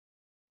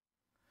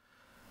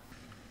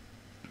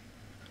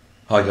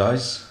Hi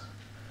guys,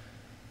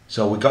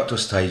 so we got to a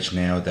stage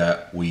now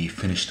that we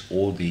finished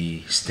all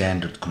the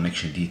standard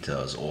connection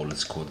details, or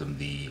let's call them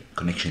the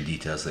connection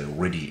details that are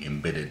already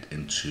embedded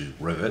into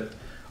Revit.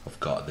 I've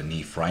got the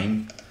knee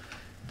frame,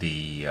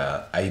 the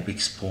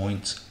apex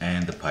point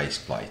and the base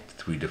plate,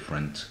 three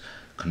different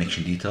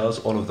connection details.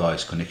 All of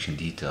those connection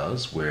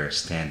details were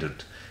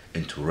standard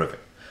into Revit.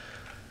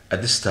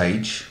 At this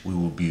stage we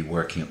will be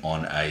working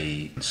on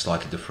a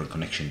slightly different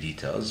connection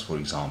details. For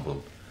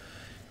example,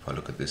 if I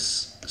look at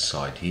this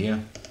side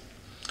here,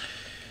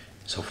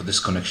 so for this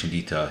connection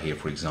detail here,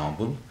 for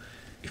example,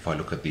 if I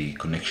look at the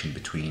connection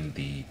between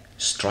the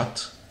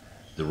strut,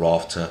 the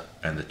rafter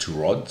and the two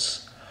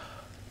rods,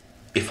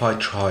 if I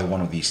try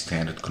one of these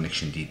standard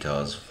connection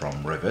details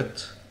from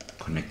Revit,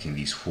 connecting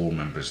these four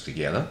members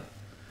together,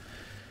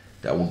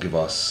 that will give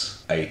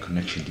us a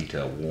connection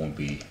detail. Won't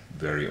be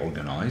very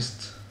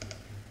organized.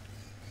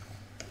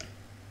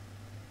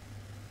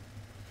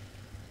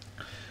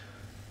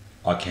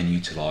 I can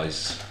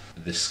utilize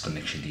this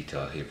connection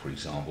detail here, for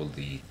example,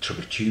 the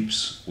triple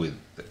tubes with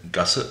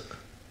gusset.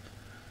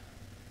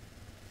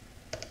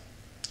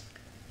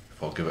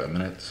 If I'll give it a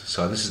minute.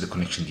 So this is the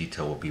connection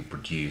detail will be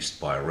produced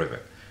by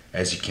Revit.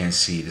 As you can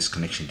see, this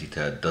connection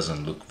detail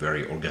doesn't look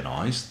very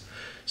organized.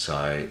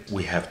 So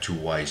we have two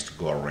ways to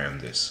go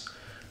around this.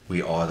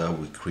 We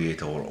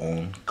create our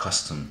own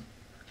custom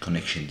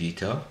connection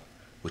detail,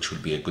 which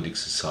will be a good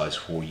exercise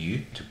for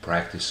you to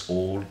practice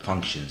all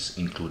functions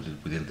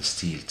included within the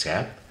steel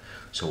tab.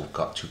 So we've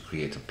got to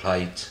create a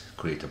plate,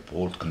 create a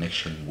bolt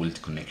connection,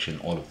 weld connection,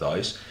 all of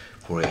those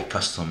for a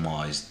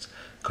customized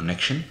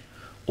connection.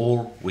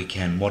 Or we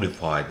can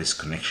modify this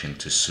connection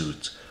to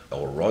suit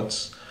our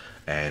rods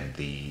and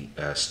the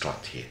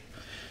strut here.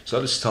 So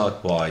let's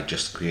start by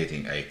just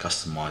creating a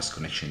customized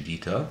connection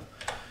detail.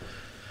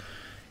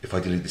 If I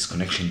delete this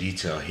connection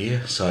detail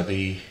here, so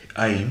the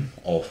aim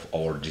of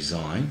our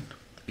design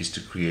is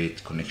to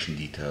create connection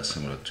details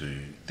similar to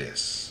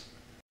this.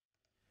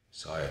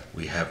 So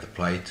we have the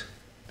plate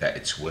that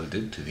it's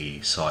welded to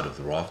the side of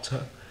the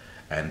rafter,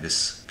 and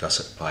this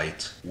gusset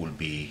plate will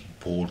be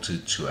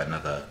bolted to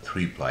another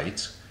three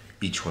plates.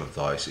 Each one of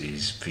those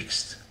is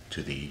fixed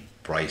to the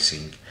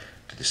bracing,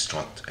 to the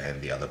strut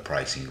and the other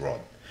bracing rod.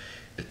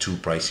 The two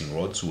bracing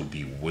rods will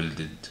be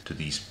welded to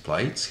these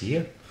plates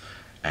here,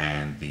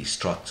 and the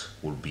strut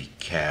will be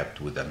capped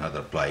with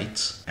another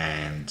plate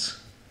and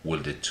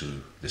welded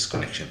to this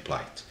connection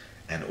plate.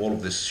 And all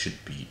of this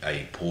should be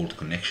a bolt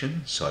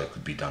connection, so it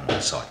could be done on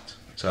site.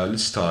 So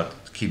let's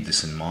keep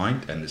this in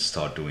mind, and let's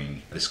start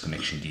doing this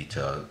connection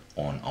detail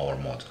on our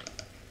model.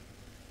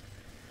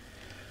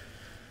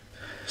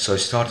 So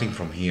starting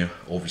from here,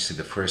 obviously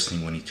the first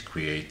thing we need to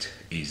create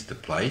is the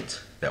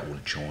plate that will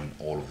join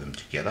all of them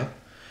together.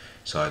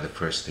 So the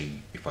first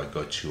thing, if I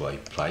go to a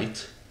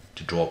plate,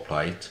 to draw a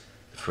plate,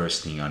 the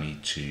first thing I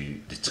need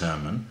to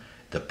determine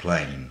the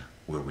plane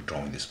where we're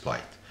drawing this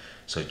plate.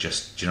 So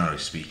just generally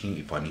speaking,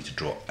 if I need to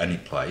draw any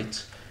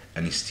plate,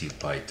 any steel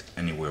plate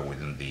anywhere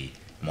within the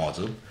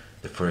model,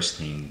 the first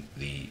thing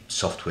the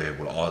software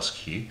will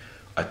ask you,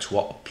 at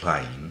what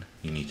plane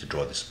you need to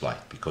draw this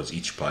plate, because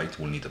each plate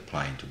will need a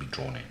plane to be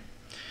drawn in.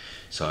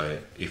 So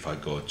if I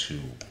go to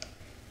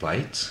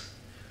plate,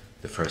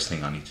 the first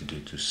thing I need to do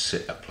to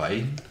set a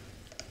plane.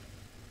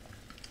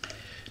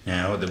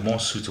 Now the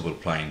most suitable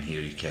plane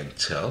here, you can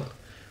tell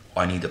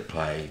I need a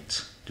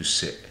plate to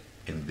sit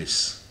in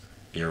this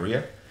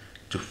area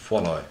to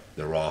follow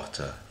the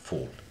rafter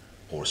fall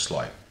or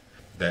slope.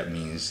 That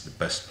means the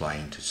best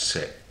plane to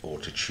set or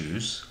to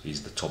choose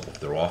is the top of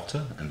the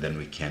rafter, and then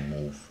we can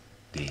move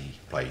the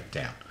plate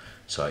down.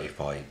 So if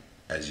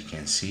as you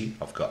can see,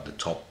 I've got the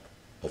top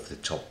of the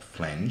top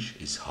flange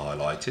is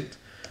highlighted.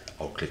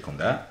 I'll click on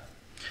that.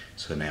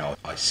 So now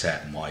I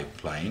set my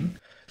plane.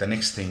 The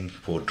next thing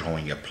for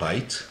drawing a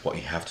plate, what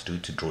you have to do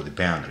to draw the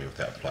boundary of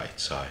that plate.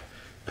 So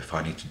if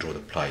I need to draw the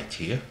plate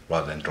here,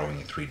 rather than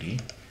drawing in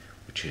 3D,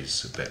 which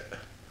is a bit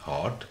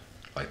hard,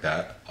 like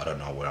that, I don't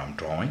know where I'm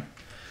drawing,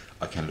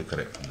 I can look at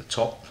it from the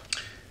top.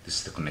 This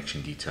is the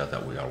connection detail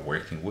that we are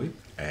working with,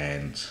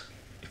 and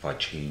if I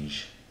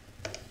change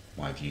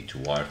my view to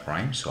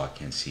wireframe so I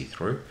can see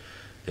through,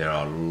 there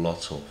are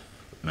lots of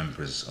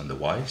members on the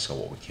way. So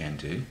what we can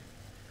do,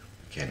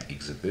 we can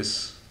exit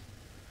this,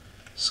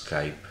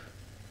 escape,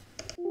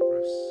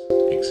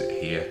 press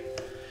exit here.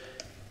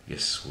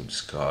 Yes, we'll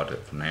discard it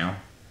for now,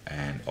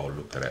 and I'll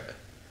look at it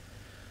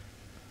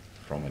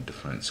from a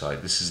different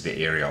side. This is the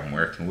area I'm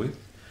working with.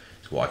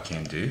 So what I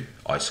can do,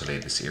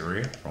 isolate this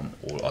area from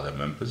all other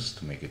members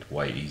to make it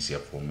way easier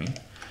for me.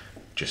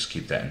 Just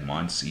keep that in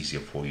mind. It's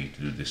easier for you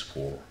to do this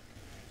for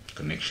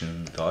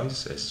connection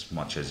guys. As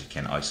much as you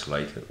can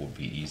isolate it will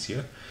be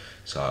easier.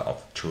 So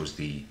I've chose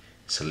the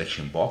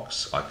selection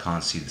box. I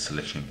can't see the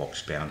selection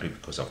box boundary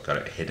because I've got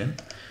it hidden.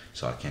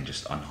 So I can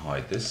just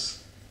unhide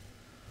this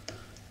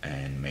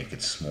and make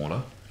it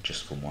smaller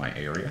just for my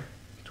area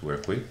to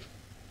work with.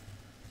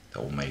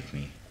 That will make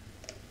me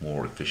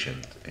more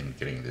efficient in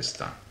getting this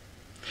done.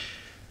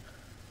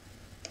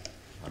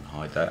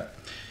 Unhide that.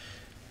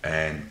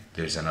 and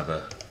there's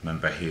another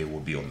member here will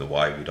be on the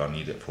Y. We don't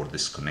need it for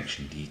this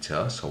connection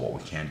detail, so what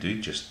we can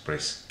do, just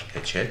press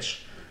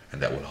HH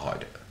and that will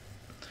hide it,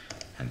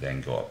 and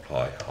then go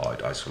apply,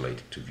 hide,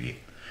 isolate to view.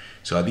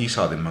 So these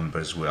are the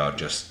members we are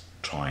just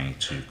trying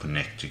to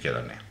connect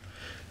together now.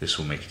 This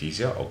will make it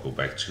easier. I'll go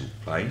back to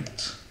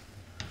plate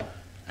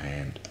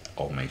and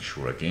I'll make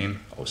sure again,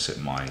 I'll set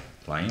my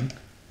plane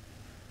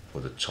for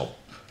the top.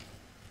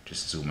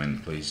 Just zoom in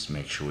please,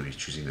 make sure you're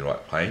choosing the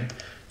right plane,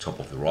 top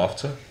of the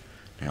rafter.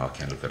 Now I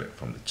can look at it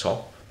from the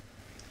top,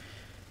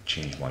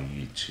 change my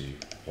view to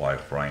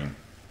wireframe,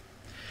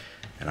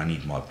 and I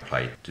need my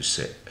plate to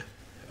sit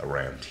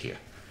around here.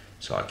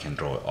 So I can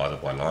draw it either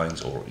by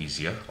lines or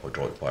easier, I'll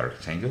draw it by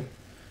rectangle.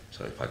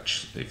 So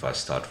if I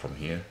start from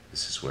here,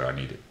 this is where I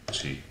need it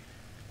to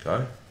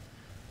go,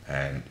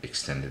 and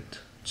extend it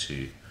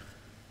to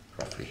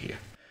roughly here.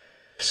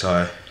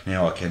 So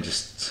now I can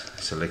just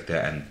select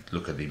that and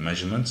look at the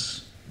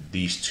measurements.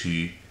 These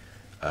two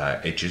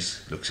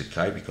edges looks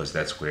okay because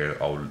that's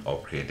where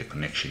I'll create the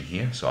connection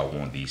here. So I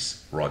want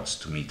these rods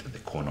to meet at the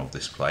corner of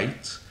this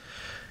plate,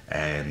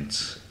 and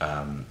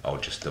I'll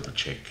just double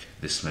check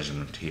this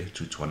measurement here.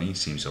 220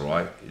 seems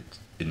alright.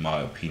 In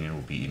my opinion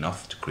will be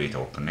enough to create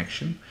our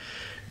connection.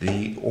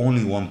 The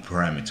only one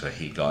parameter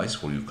here guys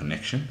for your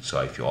connection,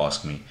 so if you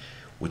ask me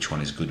which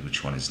one is good,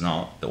 which one is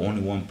not, the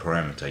only one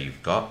parameter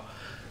you've got,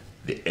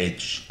 the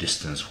edge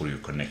distance for your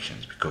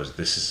connections, because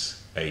this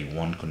is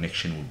one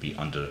connection will be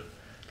under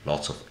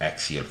lots of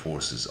axial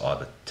forces,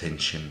 either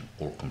tension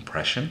or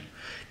compression.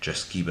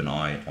 Just keep an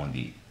eye on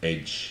the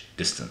edge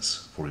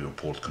distance for your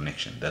port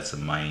connection. That's the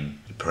main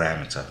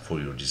parameter for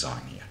your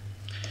design here.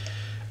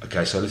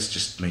 Okay, so let's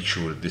just make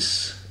sure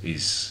this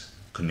is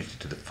connected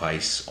to the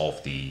face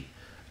of the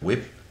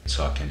whip,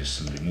 so I can just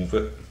simply move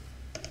it.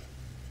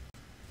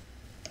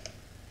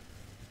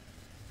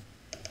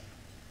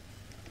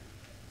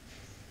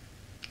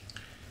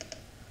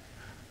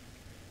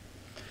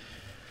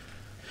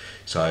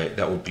 So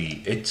that would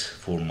be it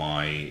for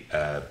my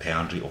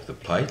boundary of the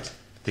plate.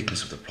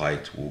 Thickness of the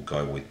plate will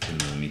go with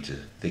 10mm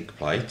thick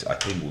plate. I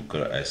think we'll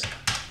go as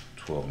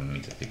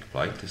 12mm thick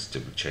plate. Let's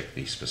double check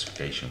the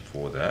specification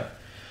for that.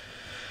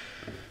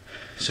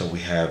 So we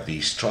have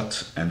the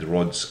strut and the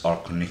rods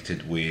are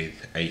connected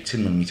with a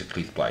 10mm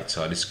cleat plate.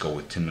 So let's go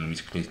with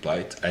 10mm cleat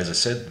plate. As I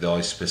said,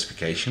 the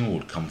specification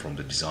will come from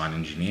the design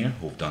engineer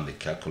who've done the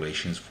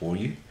calculations for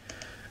you,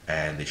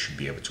 and they should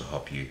be able to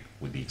help you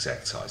with the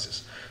exact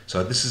sizes.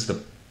 So this is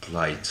the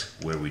plate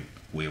where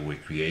we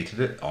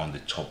created it on the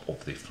top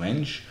of the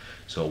flange.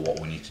 So what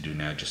we need to do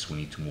now, we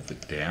need to move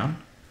it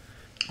down.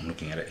 I'm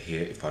looking at it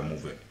here. If I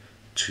move it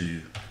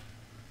to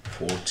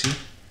 40,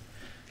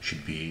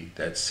 should be,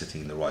 that's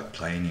sitting in the right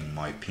plane in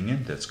my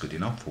opinion. That's good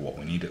enough for what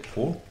we need it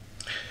for.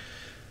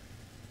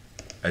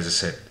 As I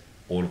said,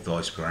 all of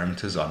those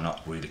parameters are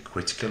not really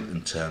critical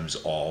in terms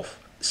of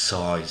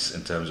size,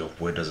 in terms of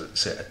where does it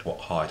sit at what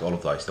height, all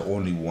of those. The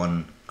only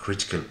one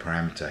critical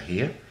parameter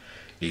here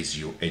is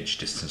your edge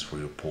distance for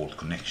your port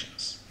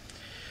connections.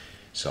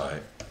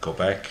 So go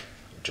back,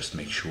 just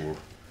make sure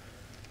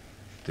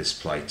this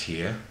plate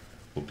here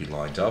will be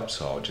lined up.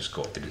 So I'll just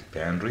go edit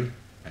boundary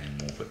and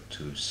move it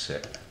to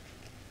set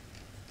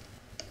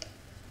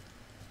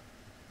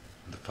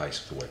the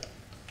face of the whip.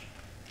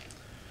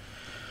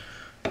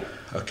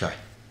 Okay,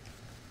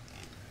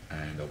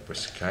 and I'll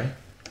press OK.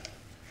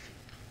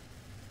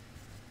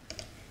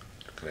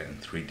 Look at it in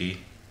 3D.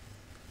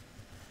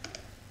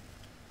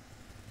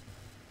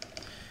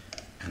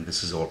 And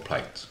this is our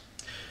plate.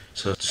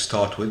 So to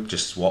start with,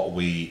 just what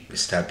we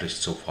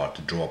established so far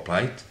to draw a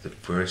plate, the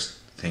first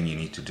thing you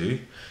need to do,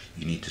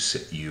 you need to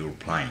set your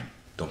plane.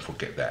 Don't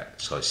forget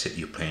that. So set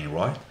your plane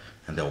right,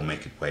 and that will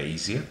make it way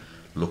easier.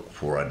 Look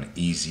for an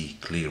easy,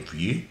 clear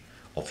view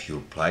of your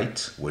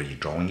plate where you're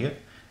drawing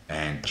it,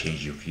 and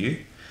change your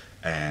view,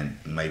 and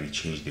maybe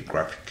change the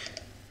graphic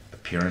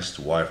appearance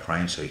to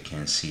wireframe so you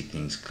can see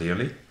things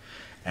clearly,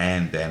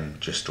 and then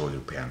just draw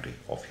your boundary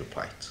of your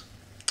plate.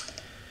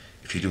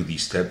 If you do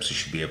these steps, you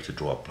should be able to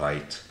draw a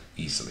plate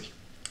easily.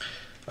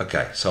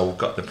 Okay, so we've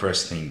got the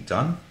first thing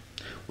done,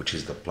 which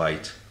is the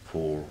plate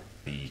for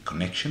the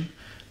connection.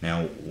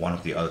 Now, one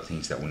of the other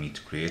things that we need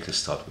to create is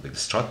start with the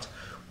strut.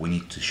 We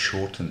need to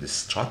shorten the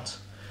strut,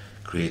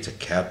 create a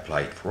cab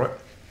plate for it.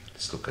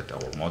 Let's look at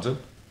our model.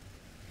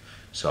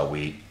 So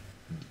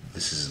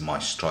this is my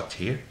strut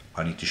here.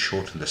 I need to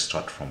shorten the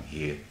strut from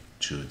here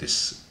to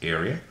this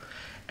area,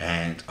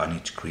 and I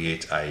need to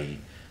create a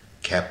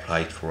cab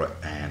plate for it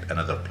and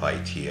another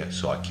plate here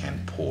so I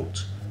can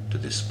port to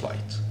this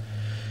plate.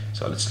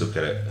 So let's look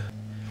at it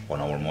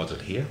on our model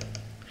here.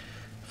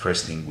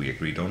 First thing we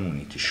agreed on, we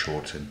need to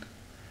shorten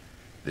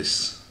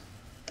this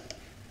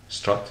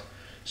strut,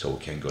 so we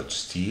can go to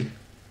steel,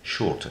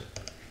 shorten,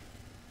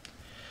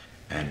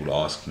 and will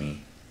ask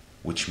me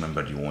which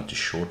member do you want to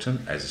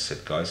shorten. As I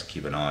said guys,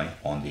 keep an eye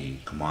on the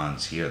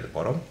commands here at the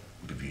bottom,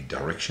 will give you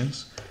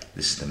directions.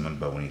 This is the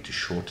member we need to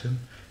shorten.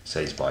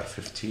 Says by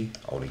 50.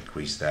 I'll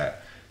increase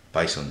that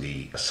based on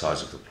the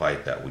size of the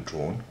plate that we've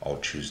drawn. I'll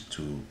choose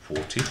to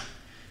 40,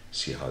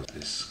 See how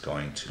this is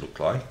going to look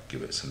like.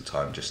 Give it some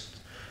time, just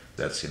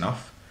that's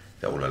enough.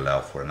 That will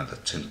allow for another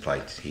tin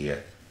plate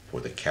here for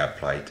the cab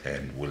plate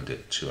and weld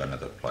it to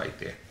another plate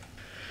there.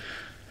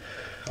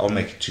 I'll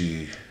make it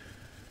to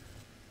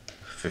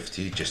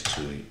 50 just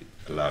to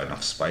allow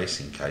enough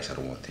space in case I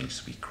don't want things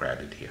to be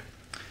crowded here.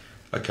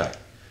 Okay,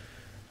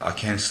 I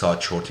can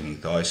start shortening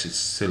those. It's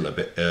still a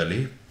bit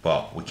early,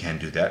 but we can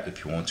do that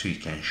if you want to. You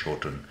can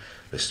shorten.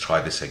 Let's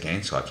try this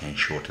again. So I can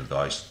shorten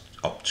those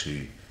up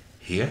to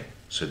here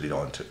so they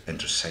don't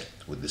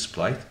intersect with this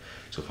plate.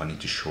 So if I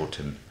need to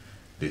shorten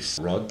this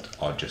rod,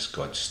 I'll just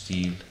go to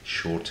steel,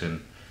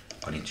 shorten.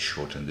 I need to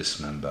shorten this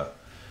member,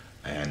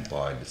 and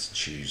let's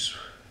choose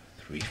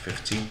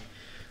 350.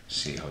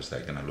 See how's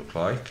that gonna look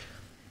like.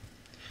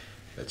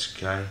 That's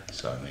okay.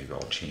 So maybe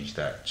I'll change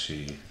that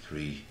to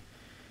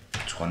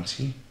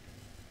 320.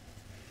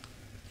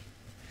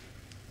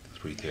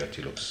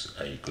 330 looks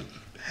a good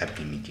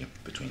happy medium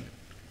between them.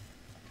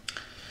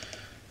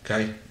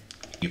 Okay,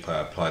 if I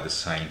apply the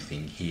same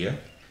thing here,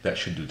 that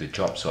should do the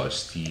job. So I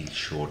steel,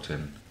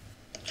 shorten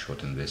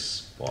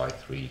this by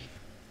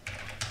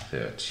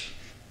 330.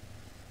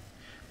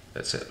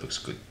 That's it, looks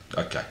good.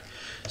 Okay,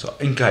 so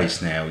in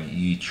case now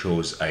you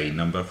chose a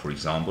number, for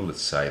example,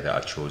 let's say that I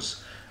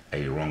chose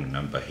a wrong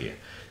number here.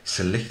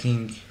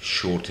 Selecting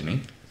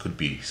shortening could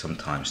be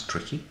sometimes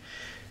tricky.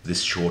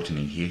 This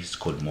shortening here is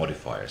called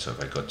modifier. So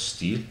if I got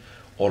steel,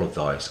 all of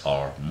those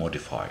are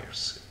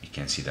modifiers. You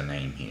can see the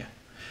name here.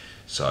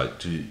 So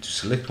to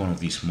select one of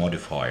these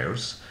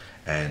modifiers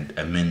and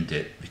amend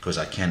it, because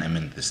I can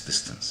amend this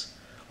distance.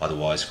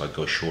 Otherwise, if I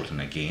go shorten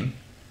again,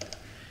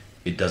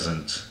 it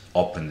doesn't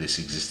open this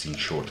existing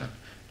shorten,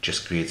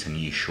 just creates a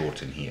new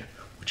shorten here,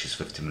 which is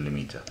 50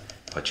 millimeter.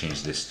 If I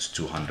change this to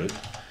 200,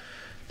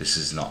 this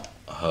is not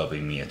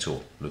hurting me at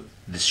all. Look,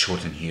 this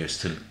shorten here is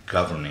still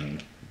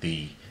governing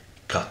the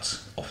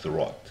cut of the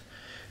rod.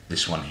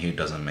 This one here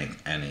doesn't make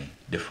any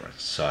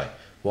difference. So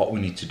what we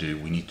need to do,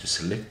 we need to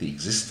select the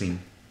existing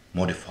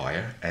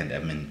modifier and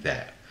amend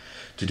that.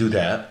 To do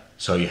that,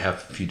 so you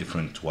have a few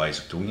different ways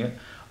of doing it.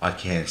 I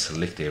can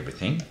select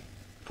everything,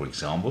 for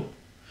example,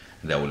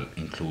 and that will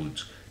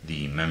include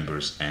the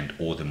members and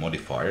all the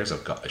modifiers.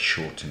 I've got a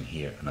shorten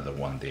here, another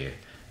one there,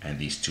 and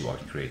these two are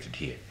created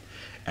here.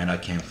 And I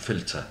can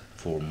filter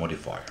for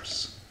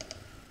modifiers.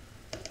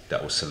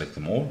 That will select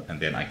them all, and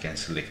then I can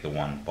select the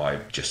one by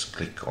just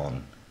click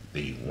on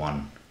the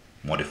one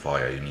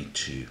modifier you need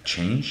to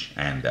change,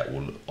 and that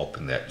will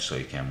open that so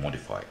you can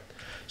modify it.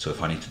 So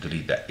if I need to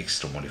delete that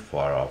extra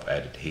modifier I've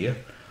added here,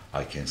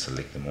 I can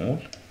select them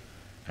all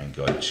and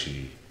go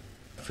to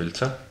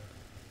filter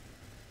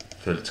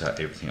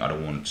everything. I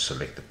don't want to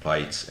select the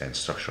plates and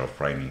structural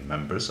framing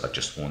members. I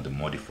just want the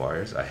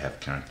modifiers. I have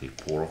currently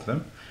 4 of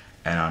them,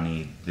 and I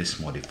need this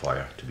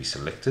modifier to be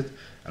selected,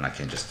 and I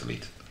can just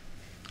delete it.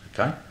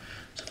 Okay,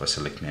 so if I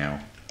select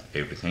now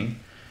everything,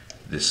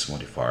 this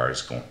modifier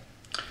is gone.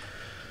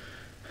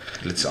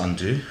 Let's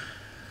undo,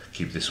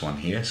 keep this one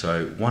here.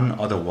 So one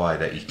other way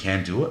that you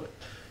can do it,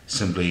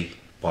 simply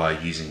by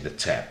using the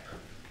tab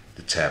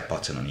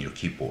button on your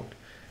keyboard.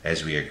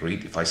 As we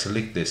agreed, if I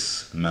select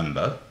this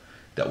member,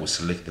 that will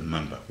select the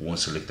member, won't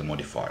select the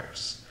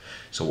modifiers.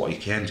 So what you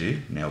can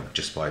do now,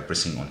 just by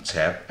pressing on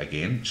tab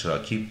again, so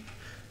I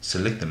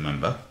select the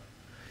member,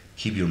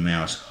 keep your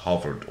mouse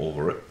hovered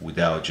over it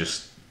without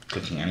just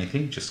clicking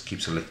anything, just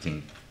keep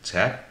selecting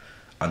tab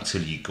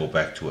until you go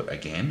back to it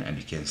again, and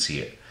you can see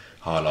it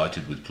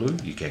highlighted with blue.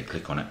 You can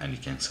click on it and you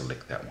can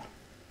select that one,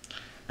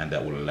 and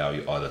that will allow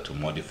you either to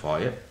modify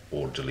it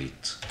or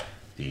delete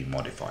the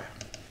modifier.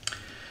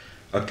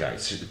 Okay,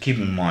 so keep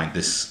in mind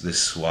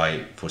this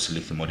way for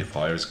selecting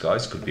modifiers,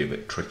 guys, could be a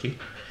bit tricky,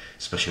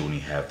 especially when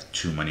you have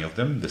too many of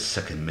them. The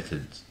second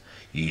method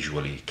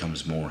usually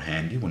comes more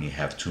handy when you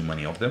have too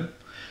many of them,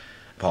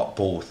 but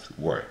both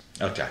work.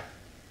 Okay,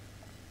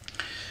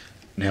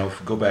 now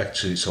if we go back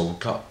to, so we've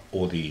got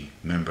all the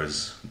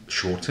members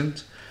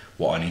shortened.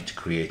 What I need to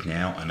create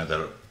now,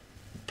 another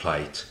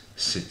plate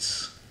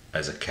sits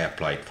as a cap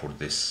plate for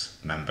this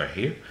member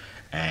here,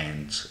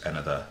 and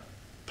another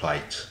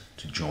plate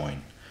to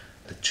join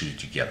the two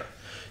together.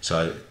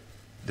 So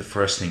the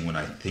first thing when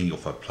I think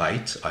of a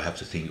plate, I have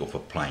to think of a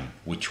plane.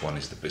 Which one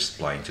is the best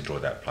plane to draw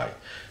that plate?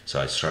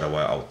 So straight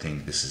away I'll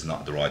think this is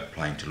not the right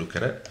plane to look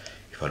at it.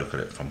 If I look at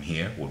it from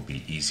here, it would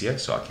be easier,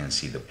 so I can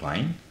see the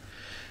plane.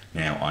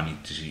 Now I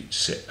need to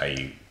set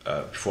a,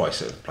 before I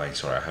set the plane,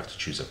 sorry, I have to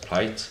choose a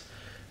plate,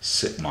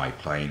 set my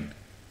plane,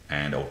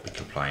 and I'll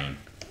pick a plane.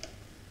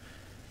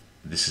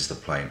 This is the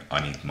plane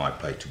I need my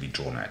plate to be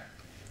drawn at.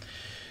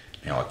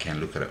 Now I can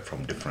look at it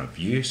from different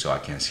views, so I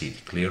can see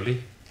it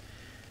clearly.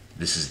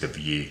 This is the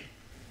view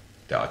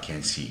that I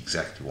can see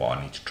exactly what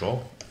I need to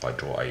draw. If I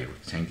draw a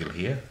rectangle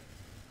here,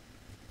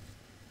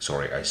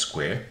 sorry, a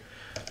square,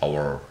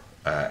 our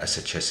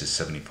SHS is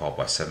 75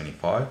 by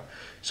 75.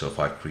 So if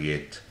I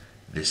create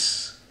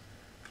this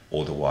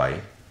all the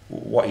way,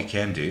 what you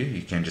can do,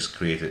 you can just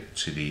create it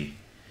to the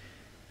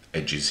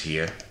edges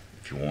here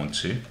if you want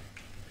to.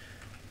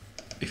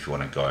 If you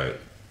want to go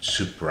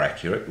super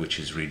accurate, which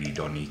is really you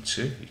don't need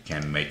to. You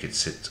can make it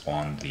sit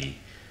on the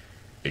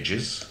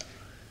edges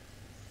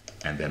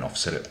and then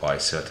offset it by a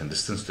certain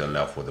distance to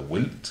allow for the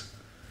wilt,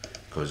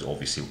 because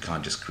obviously we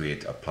can't just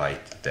create a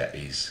plate that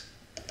is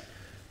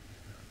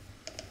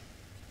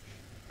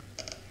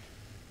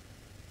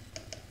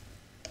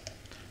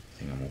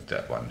I think I moved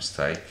that by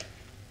mistake.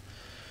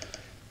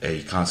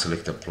 You can't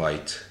select a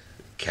plate,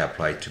 cap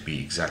plate, to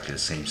be exactly the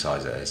same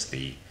size as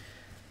the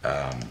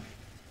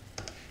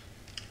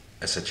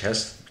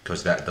SHS,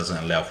 because that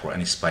doesn't allow for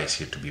any space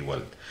here to be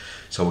welded.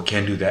 So we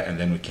can do that, and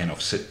then we can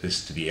offset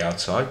this to the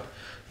outside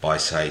by,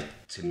 say,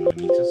 10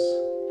 millimeters.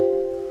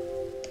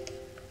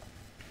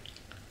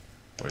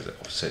 Where is it?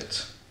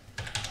 Offset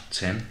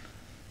 10.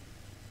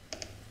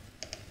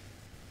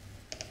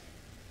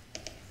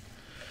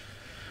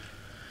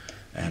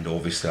 And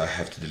obviously I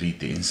have to delete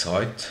the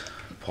inside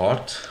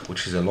part,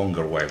 which is a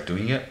longer way of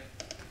doing it.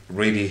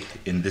 Really,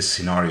 in this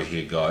scenario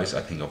here, guys,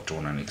 I think I've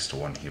drawn an extra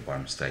one here by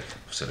mistake,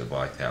 offset it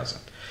by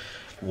 1000.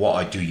 What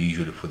I do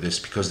usually for this,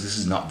 because this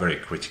is not very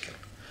critical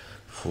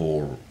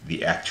for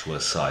the actual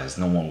size,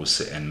 no one will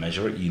sit and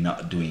measure it. You're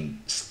not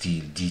doing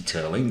steel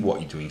detailing,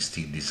 what you're doing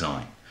steel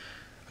design.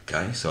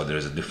 Okay, so there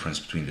is a difference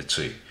between the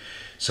two.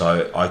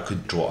 So I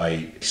could draw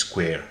a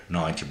square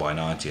 90 by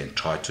 90 and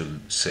try to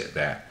set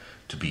that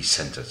to be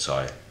centered.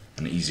 So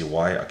an easy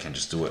way, I can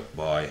just do it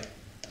by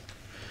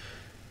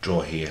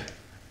draw here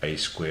a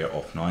square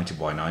of 90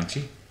 by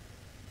 90.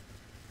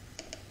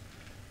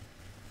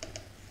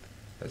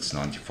 That's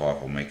 95,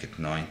 I'll make it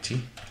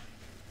 90.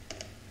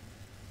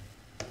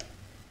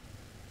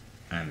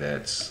 And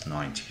that's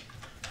 90.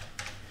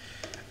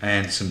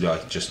 And simply I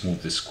can just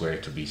move this square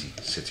to be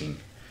sitting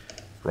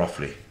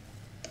roughly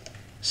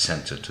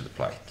centered to the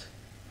plate.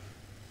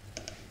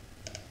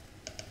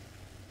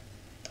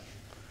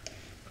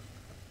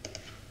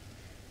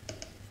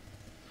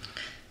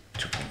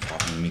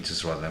 2.5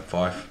 millimeters rather than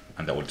 5,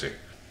 and that will do.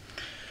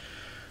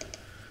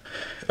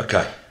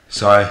 Okay,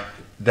 so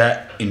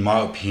that in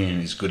my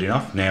opinion is good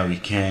enough. Now you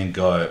can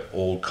go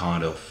all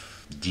kind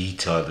of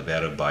detailed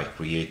about it by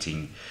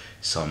creating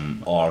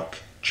some arc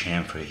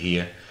chamfer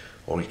here,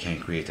 or you can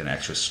create an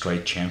actual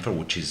straight chamfer,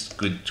 which is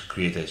good to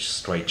create a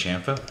straight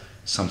chamfer,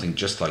 something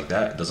just like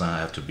that. It doesn't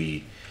have to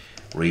be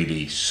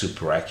really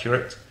super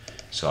accurate.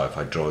 So if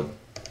I draw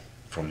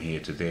from here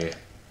to there,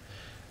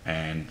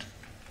 and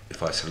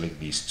if I select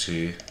these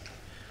two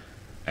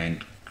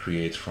and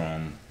create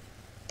from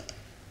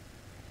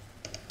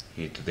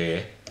here to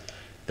there,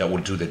 that will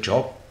do the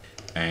job.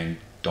 And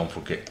don't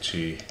forget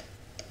to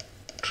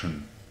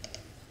trim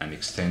and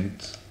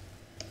extend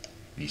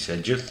these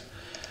edges.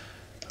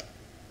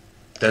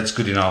 That's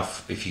good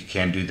enough if you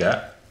can do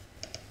that.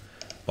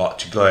 But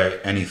to go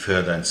any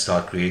further and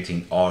start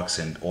creating arcs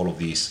and all of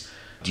these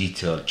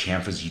detailed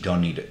chamfers, you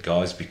don't need it,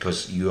 guys,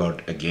 because you are,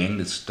 again,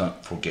 let's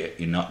not forget,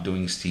 you're not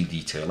doing steel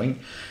detailing.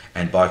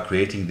 And by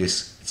creating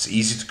this, it's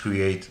easy to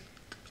create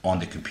on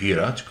the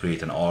computer, to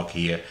create an arc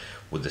here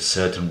with a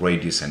certain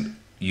radius and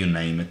you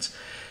name it.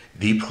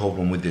 The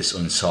problem with this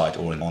on site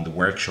or on the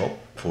workshop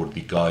for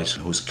the guys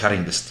who's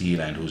cutting the steel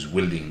and who's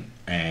welding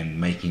and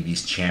making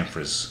these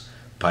chamfers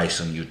based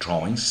on your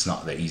drawings, it's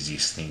not the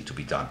easiest thing to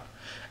be done,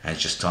 and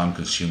it's just time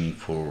consuming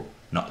for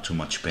not too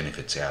much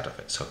benefits out of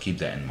it. So keep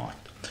that in mind.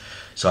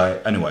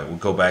 So anyway, we'll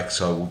go back.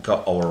 So we've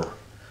got our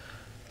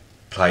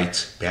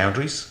plate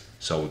boundaries,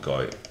 so we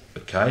go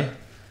okay,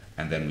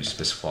 and then we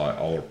specify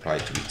our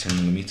plate to be 10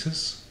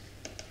 millimeters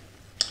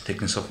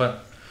thickness of it.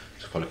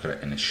 So if I look at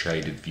it in a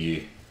shaded view,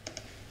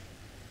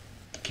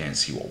 you can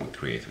see what we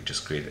create. We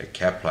just create a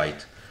cap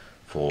plate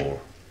for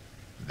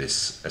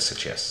this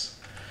SHS.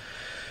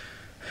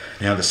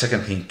 Now the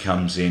second thing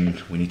comes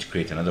in, we need to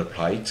create another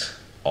plate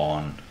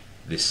on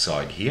this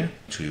side here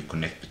to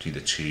connect between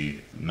the two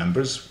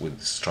members with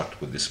the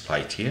strut with this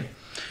plate here.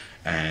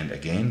 And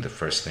again, the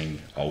first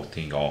thing I'll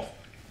think of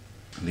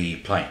the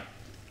plane.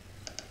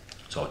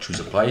 So I'll choose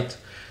a plate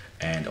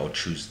and I'll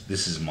choose,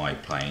 this is my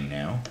plane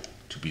now,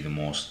 to be the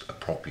most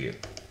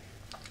appropriate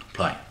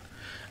plane,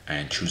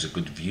 and choose a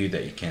good view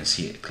that you can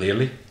see it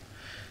clearly.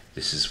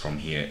 This is from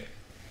here,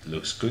 it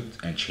looks good,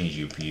 and change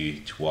your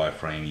view to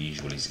wireframe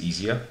usually is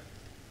easier.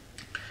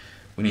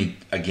 We need,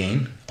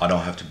 again, I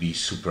don't have to be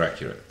super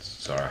accurate,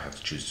 so I have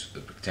to choose the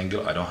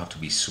rectangle. I don't have to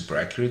be super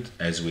accurate,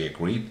 as we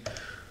agreed.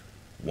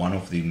 One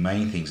of the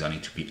main things I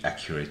need to be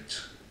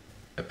accurate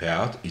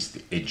about is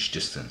the edge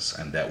distance,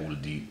 and that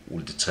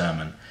will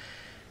determine,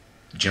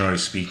 generally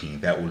speaking,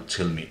 that will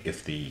tell me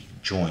if the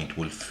joint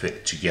will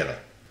fit together,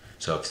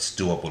 so if it's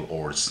doable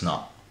or it's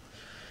not,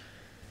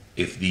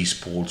 if these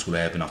ports will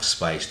have enough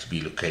space to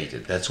be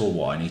located. That's all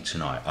what I need to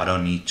know. I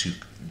don't need to,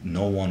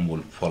 no one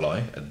will follow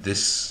at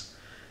this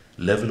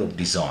level of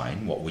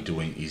design. What we're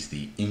doing is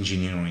the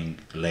engineering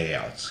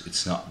layouts,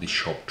 it's not the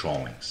shop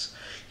drawings.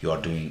 You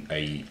are doing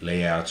a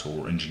layout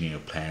or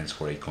engineering plans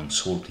for a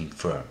consulting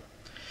firm,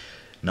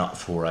 not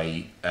for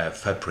a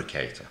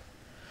fabricator.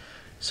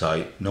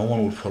 So no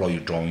one will follow your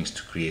drawings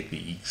to create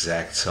the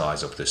exact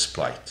size of this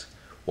plate.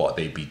 What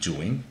they be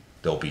doing,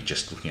 they'll be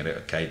just looking at it,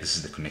 okay, this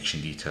is the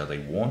connection detail they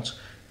want,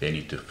 they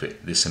need to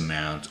fit this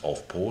amount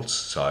of ports,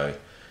 so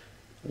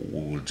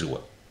we will do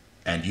it.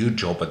 And your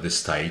job at this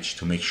stage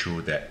to make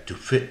sure that to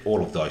fit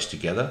all of those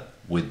together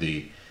with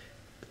the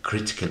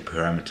critical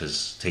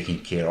parameters taken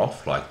care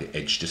of, like the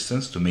edge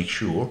distance, to make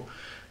sure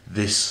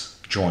this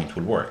joint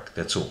will work.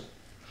 That's all.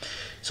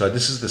 So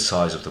this is the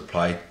size of the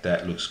plate.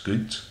 That looks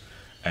good,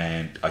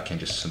 and I can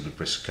just simply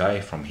press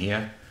OK from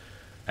here,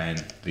 and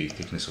the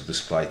thickness of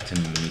this plate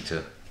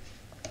 10mm,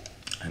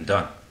 and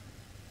done.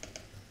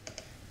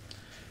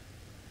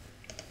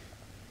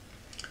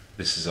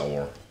 This is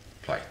our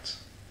plate.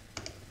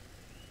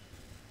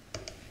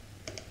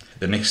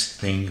 The next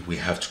thing, we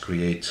have to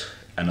create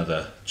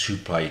another 2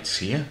 plates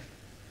here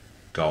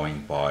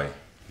going by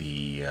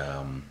the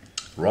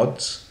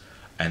rods,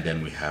 and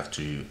then we have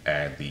to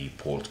add the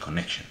port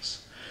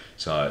connections.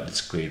 So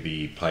let's create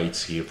the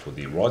plates here for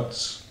the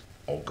rods.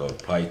 I'll go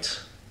plate,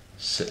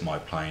 set my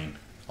plane.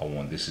 I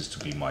want this is to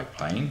be my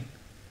plane.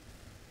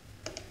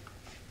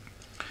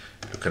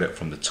 Look at it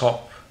from the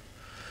top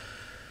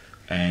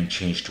and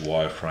change to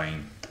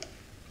wireframe.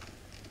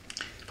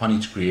 If I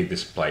need to create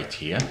this plate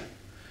here,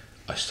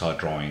 I start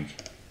drawing.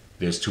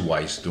 There's 2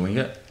 ways of doing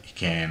it. You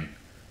can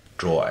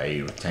draw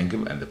a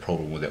rectangle, and the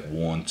problem with it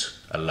won't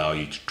allow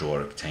you to draw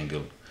a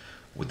rectangle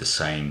with the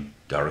same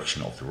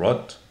direction of the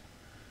rod,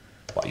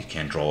 but you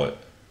can draw it,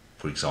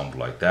 for example,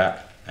 like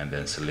that, and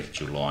then select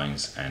your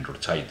lines and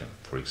rotate them,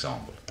 for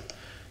example.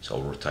 So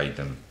I'll rotate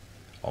them.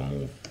 I'll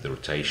move the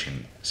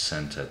rotation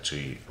center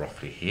to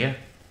roughly here.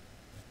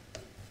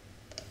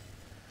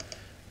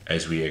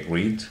 As we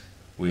agreed,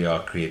 we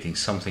are creating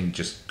something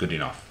just good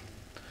enough.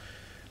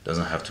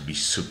 Doesn't have to be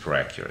super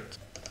accurate,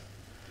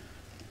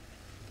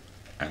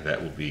 and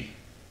that will be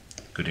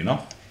good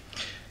enough.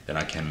 Then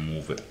I can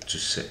move it to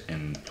sit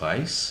in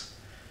place.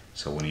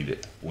 So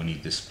we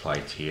need this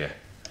plate here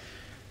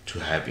to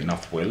have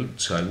enough weld.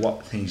 So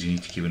what things you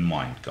need to keep in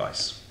mind,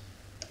 guys?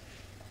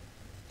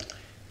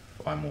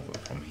 If I move it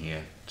from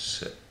here to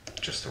sit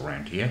just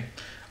around here,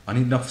 I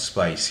need enough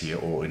space here,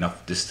 or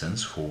enough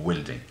distance for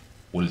welding,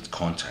 weld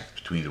contact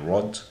between the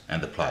rod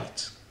and the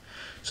plate.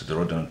 So the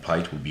rod and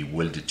plate will be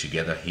welded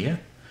together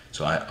here.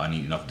 So I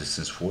need enough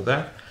distance for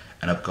that.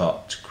 And I've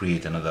got to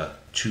create another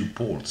 2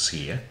 ports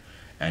here.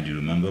 And you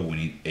remember, we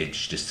need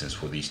edge distance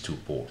for these 2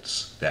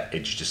 ports. That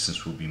edge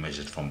distance will be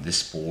measured from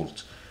this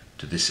port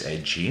to this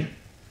edge here,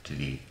 to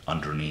the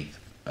underneath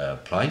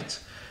plate,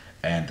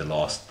 and the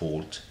last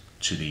port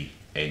to the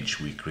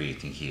edge we're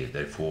creating here.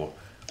 Therefore,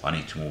 I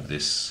need to move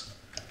this.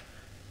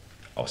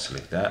 I'll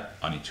select that.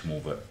 I need to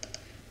move it.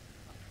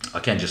 I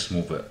can just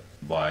move it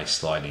by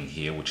sliding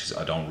here, which is,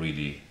 I don't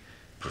really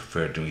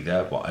prefer doing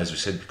that, but as we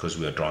said, because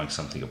we are drawing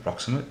something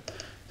approximate,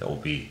 that will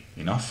be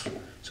enough.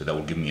 So that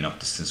will give me enough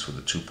distance for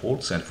the 2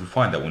 ports, and if we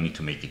find that we need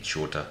to make it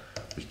shorter,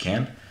 we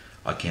can.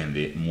 I can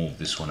move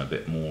this one a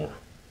bit more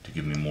to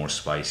give me more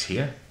space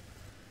here,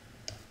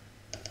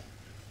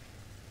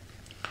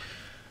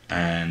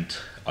 and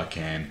I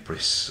can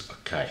press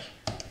OK.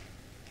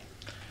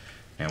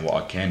 And what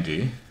I can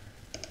do,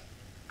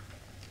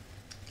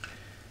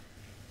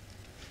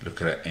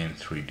 look at it in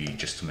 3D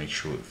just to make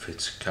sure it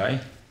fits.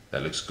 Okay,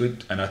 that looks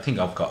good, and I think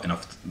I've got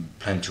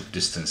plenty of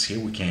distance here.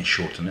 We can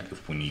shorten it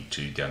if we need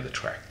to down the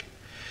track.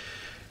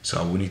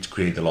 So we need to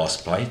create the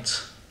last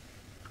plate.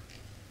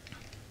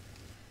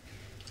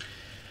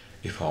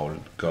 If I'll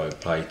go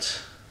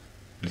plate,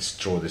 let's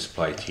draw this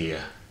plate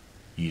here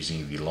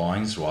using the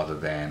lines rather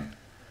than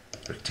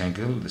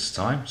rectangle this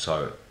time.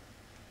 So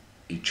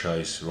it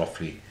shows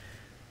roughly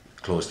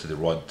close to the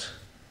rod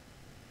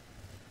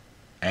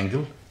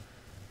angle.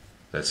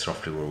 That's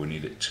roughly where we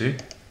need it to,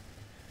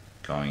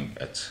 going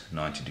at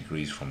 90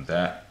 degrees from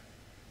that.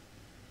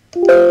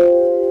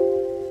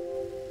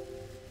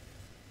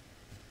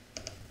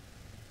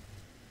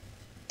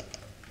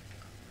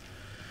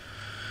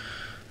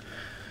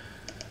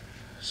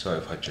 So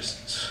if I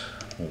just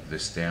move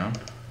this down,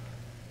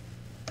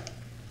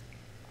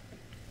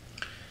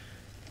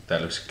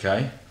 that looks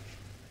okay,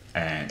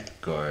 and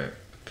go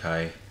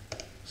okay,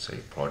 say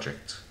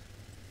project,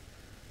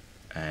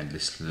 and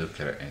let's look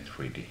at it in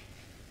 3D.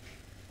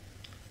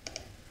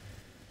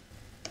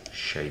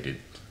 Shaded.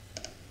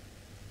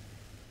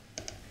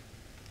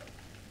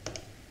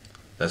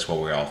 That's what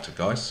we're after,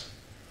 guys.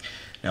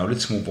 Now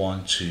let's move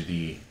on to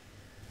the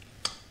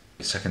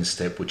second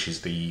step, which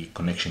is the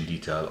connection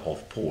detail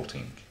of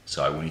porting.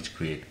 So we need to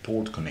create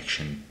port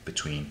connection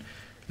between,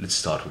 let's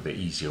start with the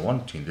easier one,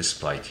 between this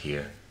plate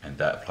here and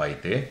that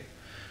plate there.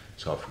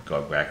 So if we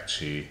go back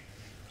to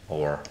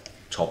our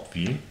top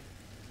view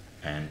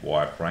and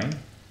wireframe,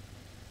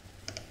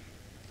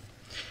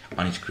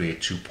 I need to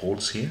create 2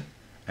 ports here,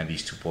 and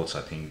these 2 ports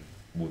I think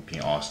we've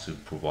been asked to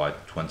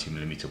provide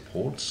 20mm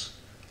ports,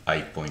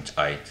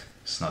 8.8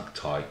 snug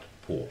tight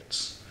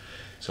ports.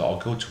 So I'll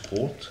go to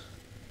port,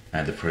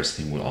 and the first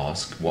thing we'll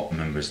ask, what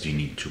members do you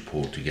need to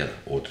port together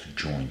or to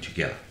join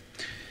together?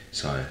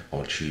 So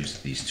I'll choose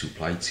these 2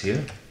 plates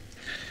here,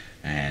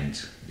 and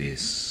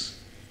this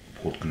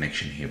port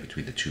connection here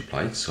between the 2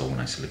 plates. So when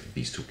I selected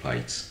these 2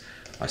 plates,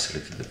 I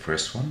selected the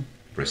first one,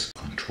 press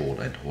Ctrl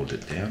and hold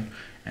it down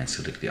and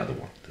select the other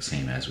one, the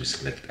same as we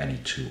select any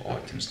two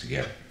items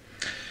together.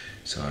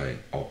 So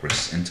I'll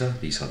press enter.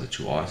 These are the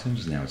two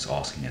items. Now it's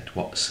asking at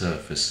what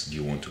surface do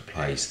you want to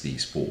place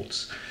these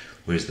boards.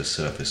 Where's the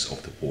surface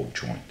of the board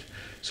joint?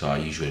 So I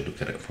usually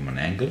look at it from an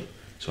angle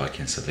so I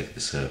can select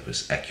the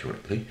surface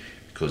accurately,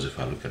 because if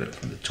I look at it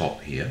from the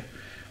top here,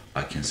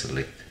 I can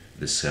select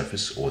the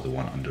surface or the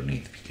one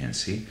underneath. If you can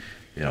see,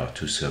 there are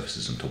two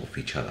surfaces on top of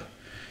each other.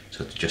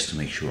 So just to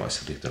make sure I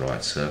select the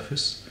right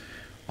surface,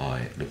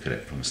 I look at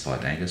it from a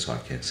slight angle so I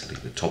can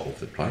select the top of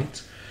the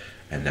plate,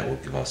 and that will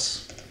give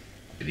us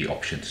the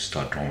option to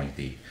start drawing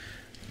the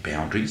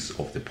boundaries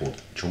of the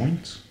board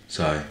joint.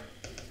 So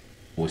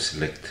we'll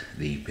select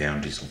the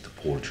boundaries of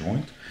the board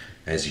joint.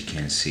 As you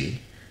can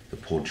see, the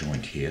board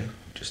joint here,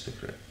 just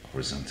look at it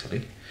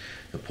horizontally,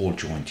 the board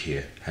joint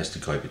here has to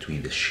go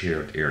between the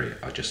shared area.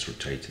 I just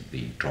rotated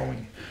the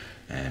drawing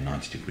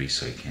 90 degrees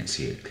so you can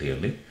see it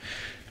clearly.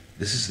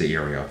 This is the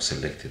area I've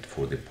selected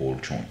for the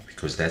board joint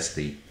because that's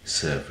the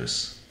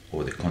surface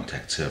or the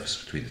contact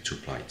surface between the two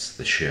plates,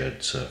 the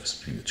shared surface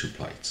between the two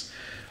plates.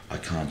 I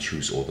can't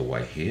choose all the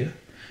way here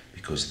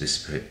because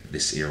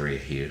this area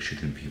here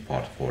shouldn't be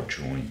part of our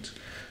joint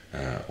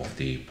of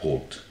the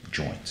board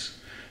joint.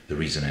 The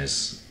reason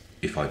is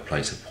if I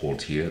place a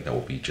board here, that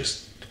will be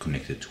just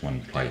connected to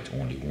one plate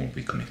only, won't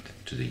be connected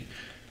to the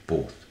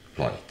both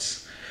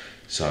plates.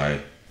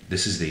 So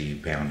this is the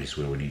boundaries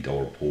where we need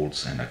our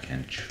boards, and I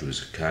can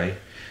choose OK,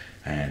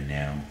 and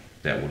now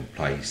that will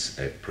place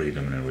a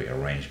preliminary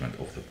arrangement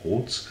of the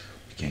boards.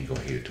 We can go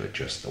here to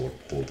adjust our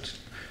board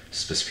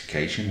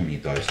specification. We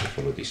need those to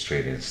follow the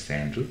Australian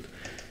standard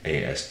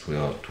AS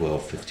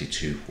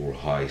 1252 for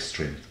high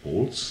strength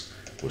boards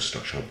or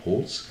structural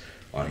boards.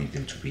 I need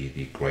them to be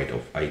the grade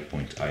of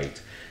 8.8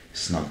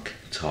 snug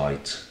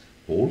tight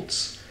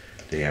boards,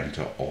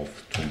 diameter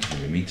of 20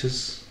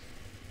 millimeters,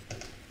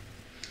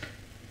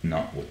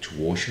 not with two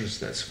washers,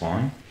 that's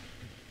fine.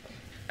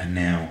 And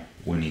now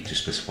we need to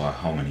specify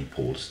how many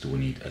boards do we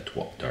need at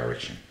what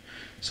direction.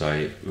 So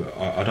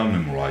I don't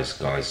memorize,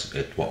 guys,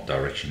 at what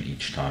direction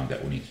each time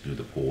that we need to do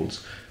the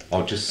boards.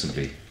 I'll just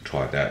simply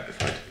try that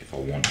if I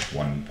want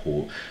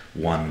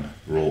one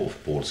row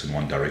of boards in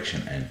one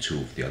direction and two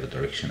of the other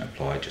direction,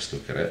 apply, just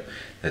look at it.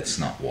 That's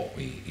not what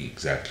we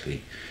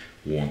exactly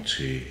want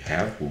to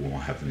have. We want to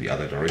have in the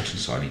other direction,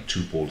 so I need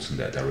two boards in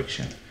that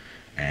direction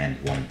and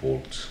one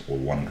board or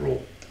one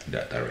row in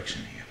that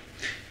direction here.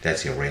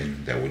 That's the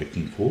arrangement that we're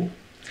looking for.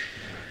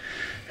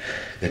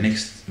 The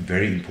next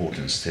very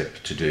important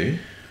step to do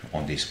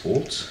on these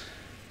boards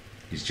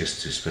is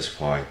just to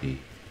specify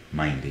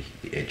mainly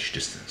the edge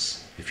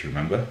distance. If you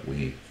remember,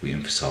 we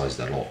emphasized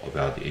a lot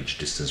about the edge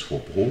distance for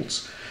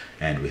boards,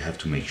 and we have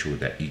to make sure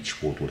that each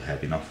board will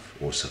have enough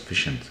or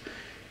sufficient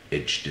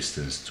edge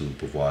distance to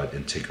provide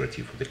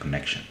integrity for the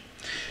connection,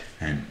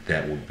 and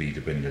that will be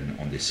dependent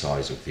on the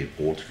size of the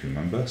board, if you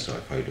remember. So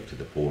if I look at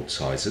the board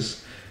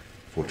sizes,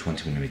 for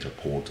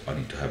 20mm board I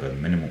need to have a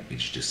minimum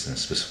edge distance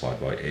specified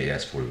by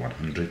AS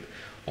 4100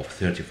 of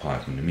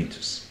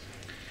 35mm.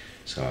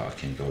 So I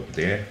can go over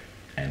there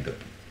and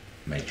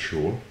make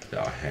sure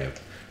that I have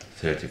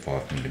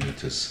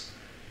 35mm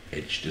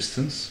edge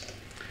distance.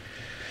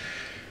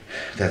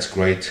 That's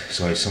great.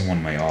 So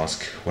someone may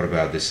ask, what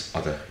about this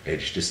other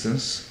edge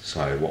distance?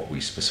 So what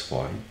we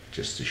specified,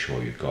 just to show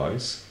you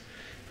guys,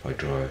 if I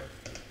draw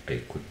a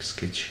quick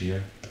sketch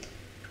here,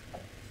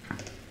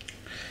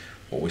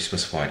 what we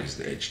specified is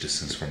the edge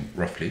distance from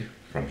roughly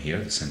from here,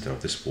 the center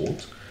of this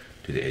board,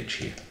 to the edge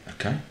here.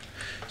 Okay,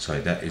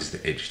 so that is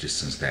the edge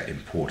distance that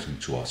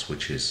important to us,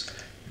 which is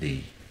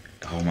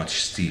how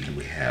much steel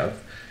we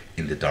have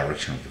in the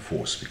direction of the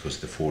force,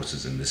 because the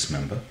forces in this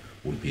member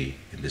will be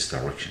in this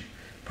direction,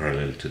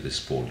 parallel to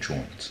this board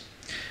joint.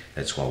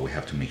 That's why we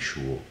have to make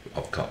sure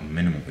I've got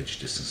minimum edge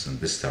distance in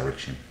this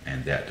direction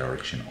and that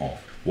direction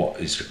of what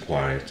is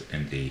required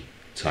in the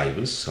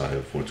tables.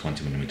 So for a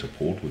 20mm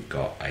board, we've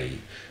got a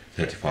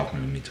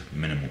 35mm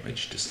minimum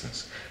edge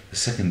distance. The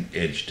second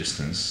edge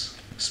distance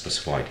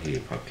specified here,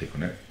 if I click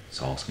on it,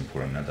 it's asking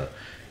for another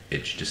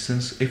edge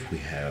distance. If we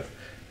have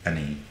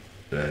any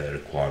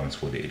requirements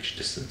for the edge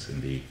distance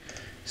in the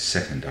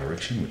second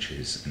direction, which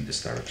is in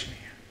this direction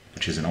here,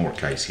 which is in our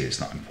case here, it's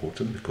not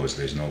important because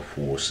there's no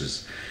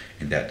forces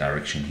in that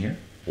direction here.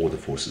 All the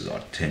forces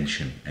are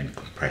tension and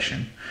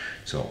compression,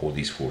 so all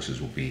these forces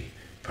will be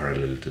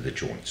parallel to the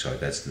joint. So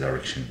that's the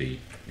direction, the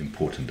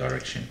important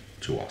direction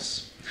to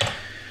us.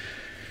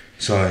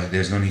 So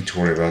there's no need to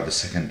worry about the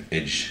second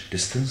edge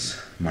distance.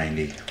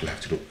 Mainly we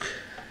have to look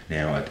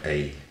now at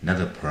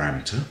another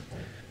parameter,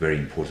 very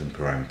important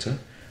parameter.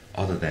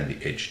 Other than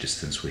the edge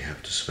distance, we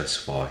have to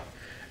specify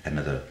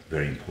another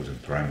very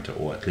important parameter,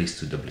 or at least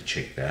to double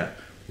check that,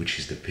 which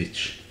is the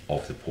pitch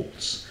of the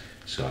boards.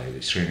 So the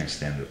Australian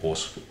standard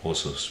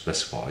also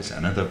specifies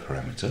another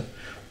parameter,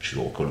 which is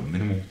what we call a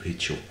minimum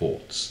pitch of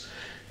boards.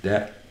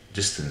 That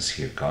distance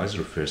here, guys,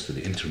 refers to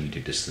the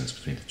intermediate distance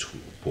between the two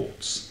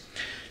boards.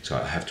 So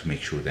I have to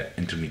make sure that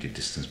intermediate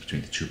distance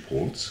between the two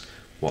boards,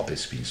 what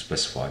is being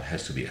specified,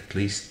 has to be at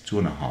least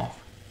 2.5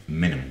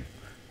 minimum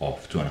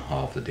of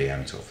 2.5 the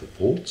diameter of the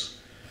ports.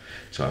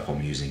 So if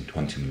I'm using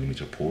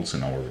 20mm ports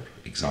in our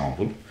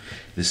example,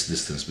 this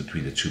distance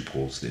between the two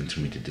ports, the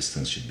intermediate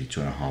distance should be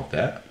 2.5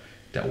 that.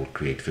 That will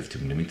create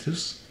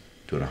 50mm,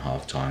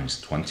 2.5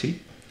 times 20.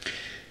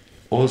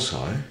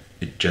 Also,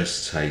 it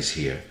just says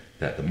here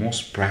that the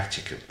most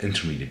practical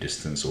intermediate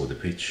distance or the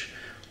pitch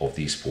of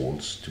these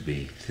ports to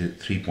be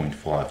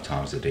 3.5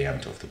 times the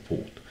diameter of the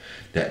port.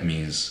 That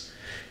means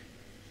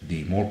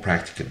the more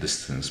practical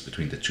distance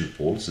between the two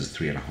ports is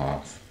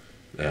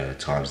 3.5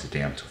 times the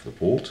diameter of the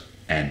port,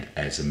 and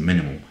as a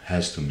minimum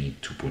has to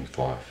meet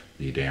 2.5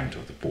 the diameter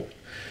of the port.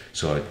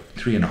 So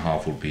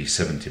 3.5 will be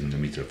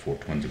 70mm for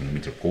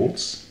 20mm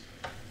ports,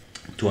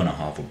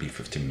 2.5 will be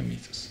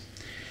 50mm.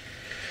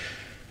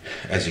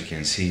 As you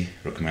can see,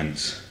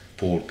 recommends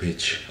port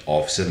pitch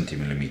of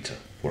 70mm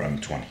for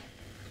M20.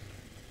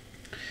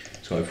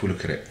 So if we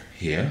look at it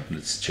here,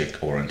 let's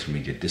check our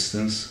intermediate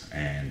distance,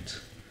 and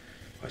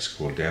if I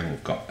scroll down,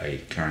 we've got a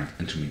current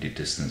intermediate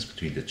distance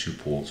between the two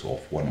ports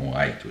of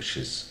 108, which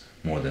is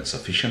more than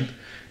sufficient.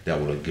 That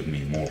will give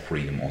me more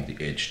freedom on the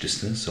edge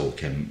distance, so we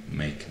can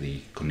make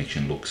the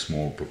connection look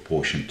small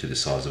proportion to the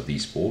size of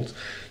these ports.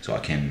 So I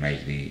can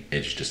make the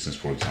edge distance,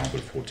 for example,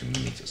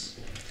 40mm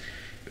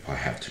if I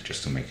have to,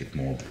 just to make it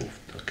more improved.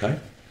 Okay,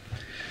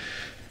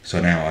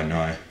 so now I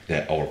know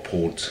that our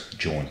port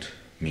joint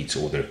meets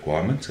all the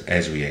requirements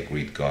as we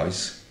agreed,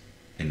 guys.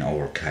 In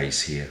our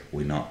case here,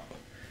 we're not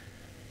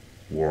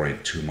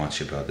worried too much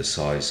about the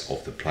size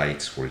of the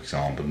plates. For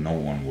example, no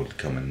one will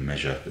come and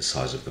measure the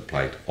size of the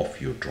plate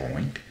of your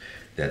drawing.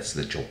 That's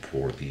the job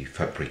for the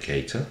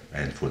fabricator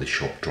and for the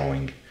shop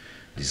drawing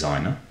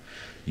designer.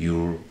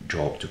 Your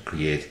job to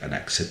create an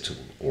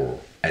acceptable or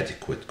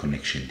adequate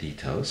connection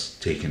details,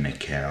 taking into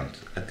account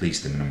at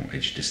least the minimum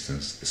edge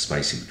distance, the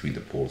spacing between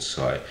the ports.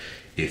 So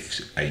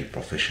if a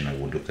professional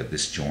will look at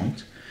this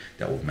joint,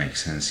 that would make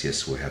sense.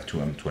 Yes, we have two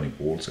M20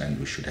 ports and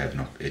we should have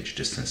enough edge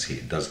distance here.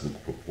 It does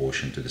look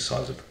proportion to the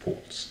size of the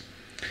ports.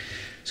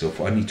 So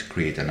if I need to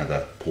create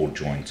another port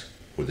joint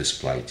for this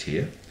plate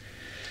here,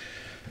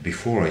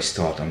 before I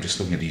start, I'm just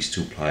looking at these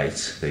two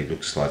plates. They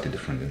look slightly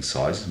different in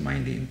size,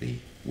 mainly in the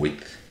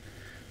width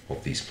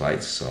of these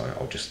plates. So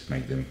I'll just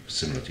make them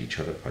similar to each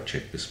other. If I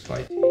check this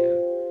plate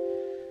here,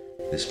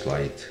 this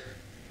plate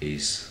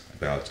is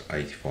about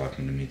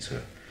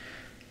 85mm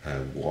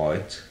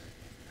wide,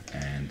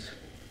 and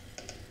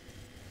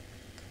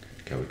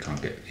okay, we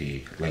can't get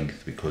the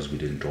length because we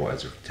didn't draw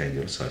as a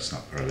rectangle, so it's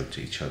not parallel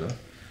to each other.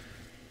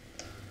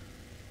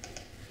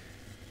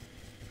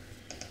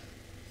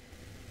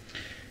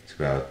 It's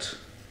about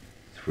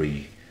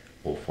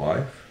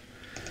 305.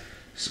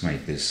 Let's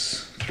make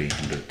this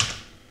 300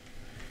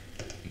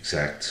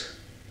 exact,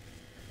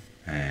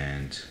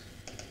 and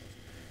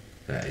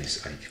that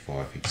is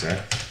 85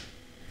 exact.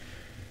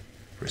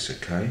 Press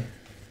OK,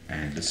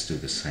 and let's do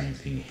the same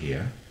thing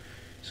here.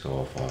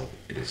 So if I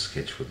edit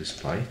sketch for this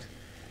plate,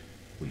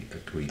 we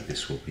agree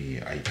this will be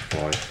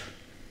 85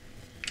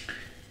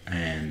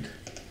 and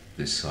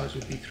this size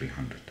will be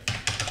 300.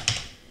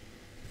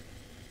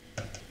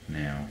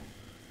 Now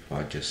if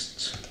I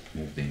just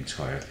move the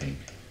entire thing,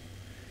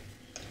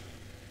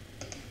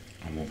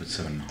 I'll move it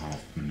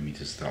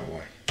 7.5mm that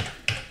way,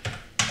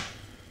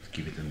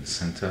 keep it in the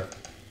center.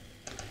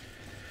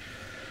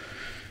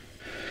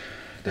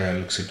 That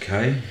looks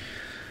okay.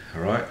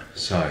 Alright,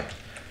 so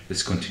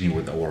let's continue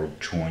with our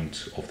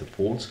joint of the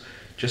ports.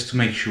 Just to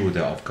make sure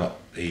that I've got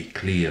a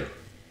clear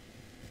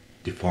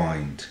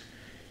defined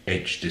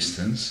edge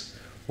distance,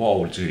 what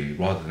I'll do,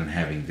 rather than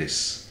having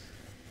this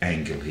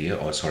angle here,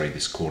 or sorry,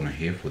 this corner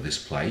here for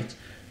this plate,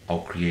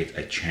 I'll create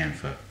a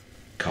chamfer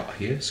cut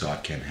here so I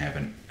can have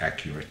an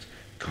accurate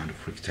kind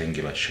of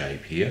rectangular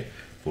shape here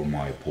for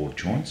my port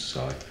joints.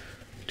 So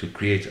to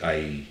create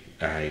a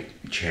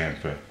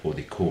chamfer for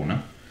the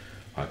corner,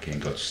 I can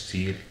go to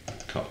steel,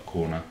 cut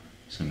corner.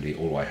 Simply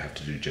all I have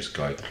to do is just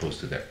go close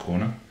to that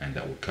corner and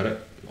that will cut it.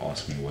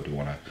 Ask me what do you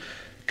want to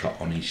cut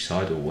on each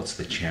side, or what's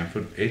the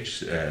chamfer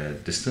edge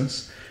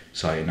distance.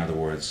 So in other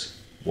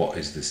words, what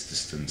is this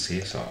distance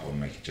here? So I'll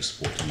make it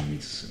just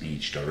 40mm in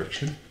each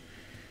direction.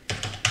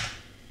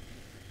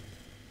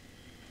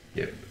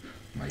 Yep,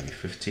 maybe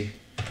 50.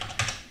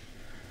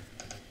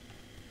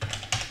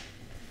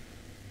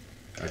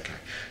 Okay,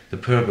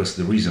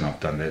 the reason I've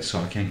done that, so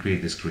I can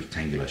create this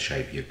rectangular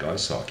shape here,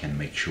 guys, so I can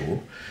make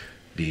sure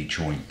the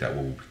joint that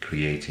we'll be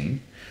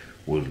creating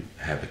will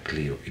have a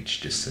clear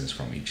edge distance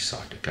from each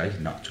side. Okay,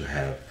 not to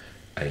have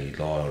a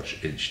large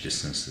edge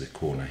distance to the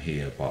corner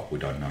here, but we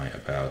don't know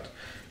about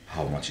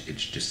how much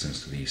edge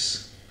distance to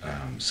these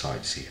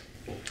sides here.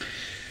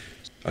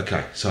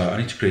 Okay, so I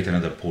need to create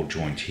another port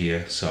joint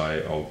here,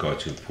 so I'll go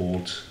to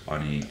port. I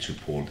need to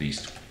pull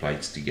these two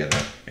plates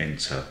together,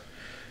 enter,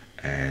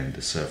 and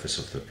the surface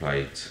of the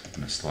plate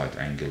in a slight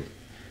angle,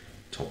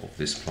 top of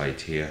this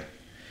plate here,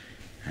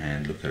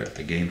 and look at it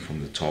again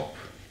from the top.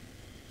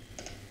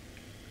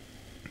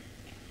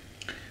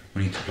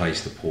 We need to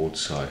place the port,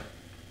 so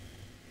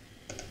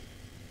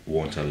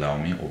won't allow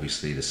me,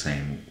 obviously the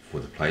same for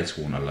the plates,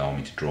 won't allow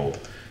me to draw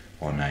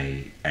on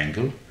a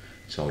angle.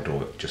 So I'll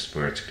draw it just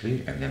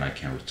vertically, and then I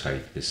can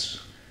rotate this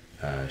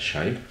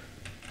shape.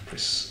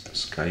 Press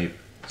escape,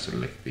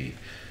 select the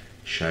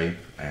shape,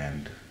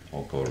 and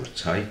I'll go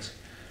rotate.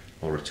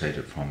 I'll rotate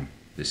it from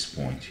this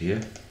point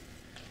here.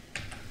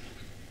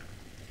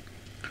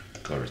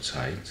 Go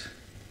rotate.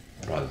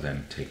 Rather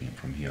than taking it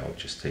from here, I'll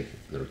just take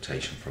the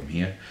rotation from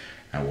here.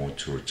 I want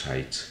to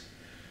rotate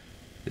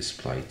this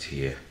plate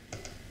here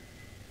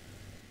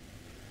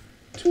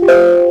to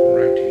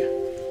right here.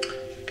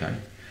 Okay,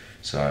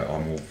 so I'll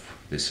move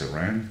this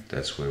around.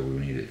 That's where we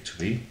need it to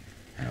be,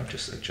 and I'll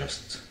just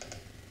adjust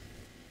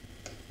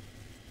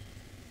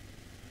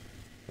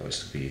those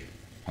to be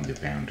on the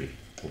boundary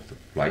of the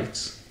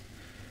plates.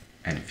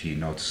 And if you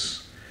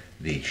notice,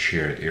 the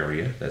shared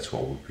area, that's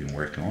what we've been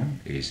working on,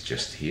 is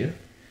just here.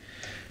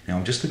 Now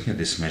I'm just looking at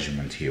this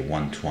measurement here,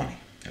 120,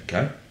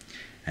 okay?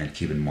 And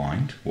keep in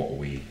mind what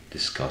we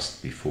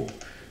discussed before.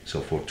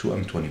 So for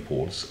 220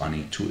 poles, I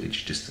need 2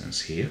 inch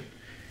distance here,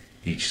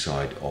 each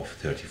side of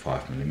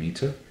 35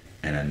 millimeter,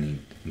 and I need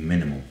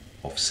minimum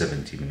of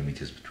 70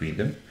 millimeters between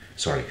them.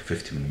 Sorry,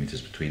 50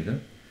 millimeters between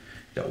them.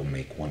 That will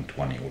make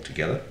 120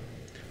 altogether.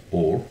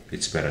 Or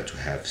it's better to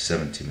have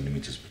 70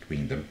 millimeters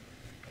between them,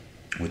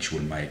 which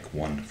will make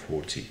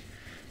 140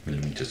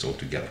 millimeters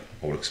altogether.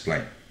 I will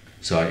explain.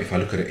 So if I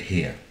look at it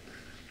here,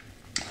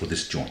 for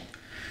this joint,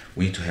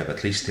 we need to have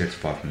at least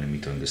 35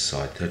 millimeter on this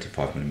side,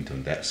 35 millimeter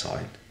on that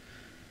side.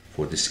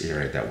 For this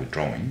area that we're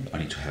drawing, I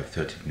need to have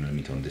 30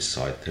 millimeter on this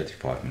side,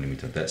 35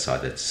 millimeter on that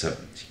side, that's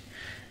 70.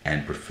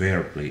 And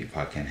preferably, if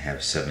I can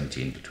have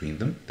 70 in between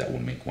them, that will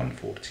make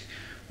 140.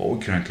 What we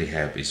currently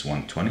have is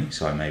 120,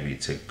 so maybe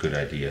it's a good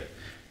idea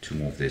to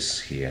move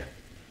this here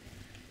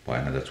by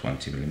another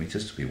 20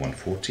 millimeters to be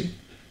 140,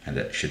 and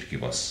that should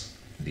give us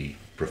the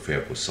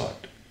preferable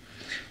side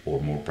or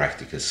more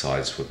practical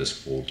size for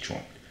this ball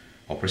joint.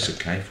 I'll press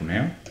OK for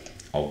now.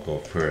 I'll go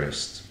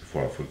first,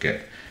 before I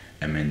forget,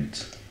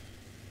 amend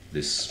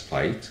this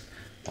plate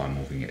by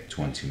moving it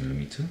 20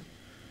 millimeter.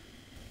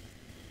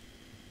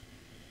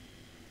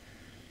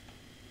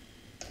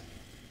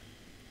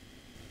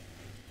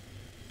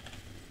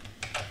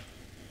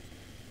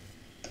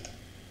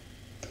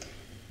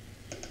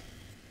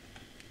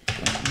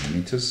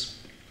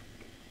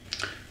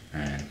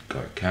 And go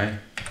OK.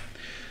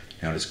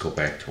 Now let's go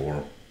back to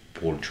our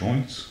ball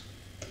joints.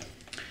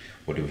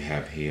 What do we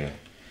have here?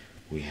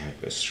 We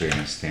have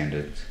Australian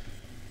standard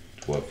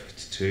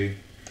 1252,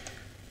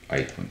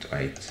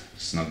 8.8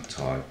 snug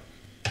type,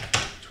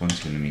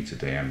 20 millimeter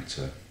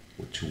diameter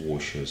with 2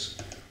 washers.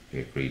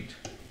 We agreed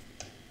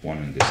one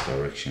in this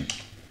direction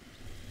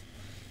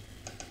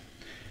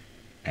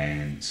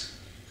and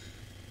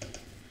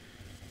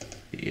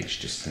the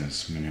edge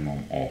distance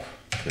minimum of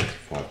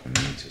 35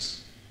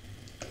 millimeters.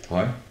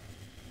 High,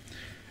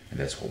 and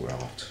that's what we're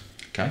after.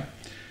 Okay,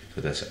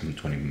 so that's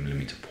 20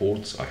 millimeter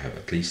ports. I have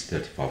at least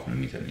 35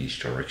 millimeter in each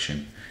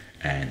direction,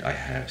 and I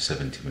have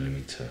 70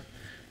 millimeter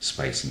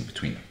spacing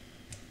between them,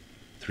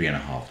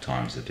 3.5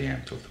 times the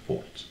diameter of the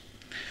ports.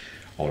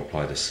 I'll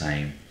apply the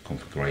same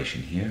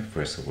configuration here.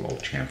 First of all, I'll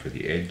chamfer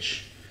the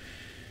edge.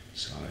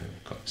 So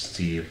I've got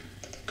steel,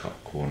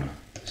 cut corner,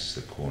 this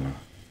is the corner,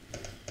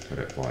 cut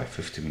it by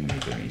 50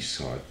 millimeter on each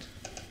side.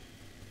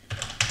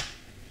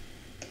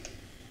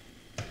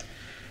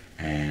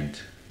 And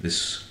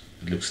this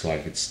looks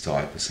like it's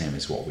tied the same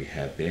as what we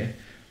had there.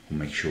 We'll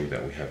make sure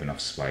that we have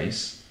enough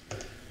space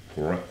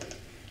for it.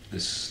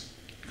 This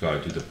go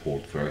do the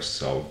port first,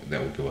 so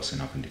that will give us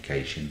enough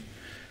indication.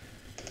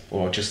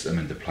 Or I'll just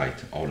amend the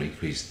plate. I'll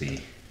increase the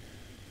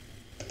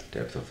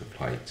depth of the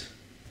plate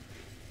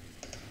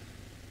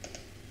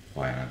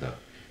by another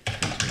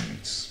 20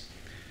 minutes.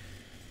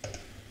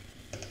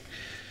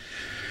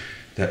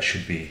 That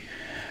should be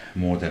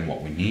more than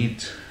what we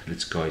need.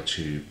 Let's go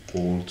to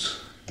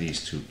bolt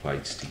these two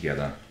plates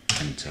together,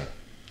 enter,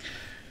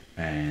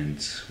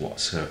 and what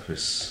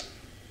surface?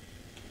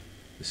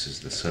 This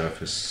is the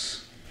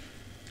surface,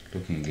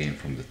 looking again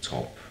from the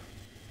top,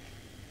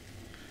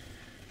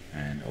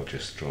 and I'll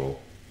just draw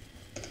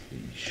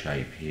the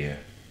shape here.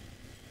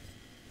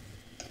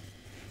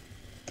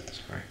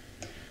 Sorry,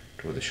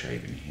 draw the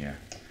shape in here.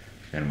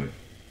 Then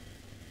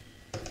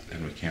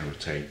we can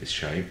rotate this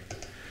shape.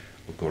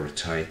 We'll go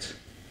rotate,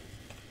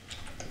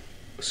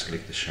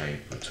 select the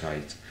shape,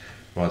 rotate.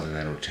 Rather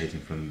than rotating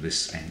from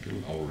this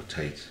angle, I'll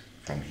rotate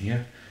from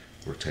here,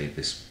 rotate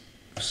this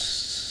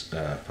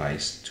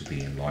face to be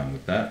in line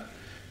with that.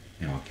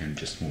 Now I can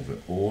just move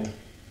it all.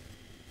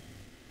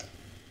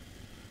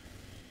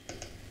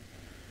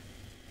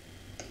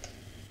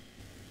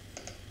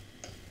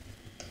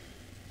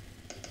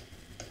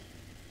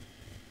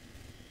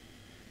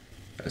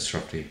 That's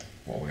roughly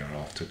what we are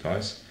after,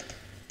 guys.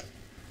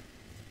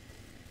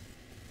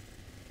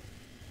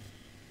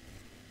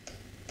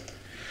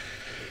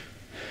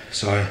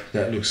 So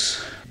that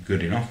looks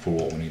good enough for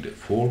what we need it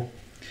for.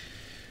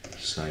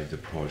 Save the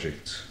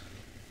project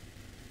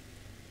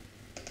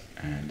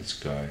and let's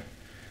go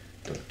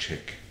double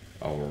check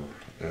our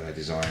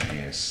design.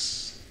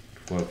 Yes,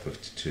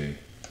 1252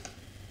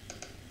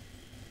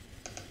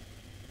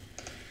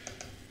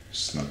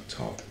 snug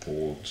top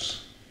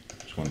bolts,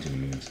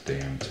 20mm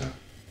diameter,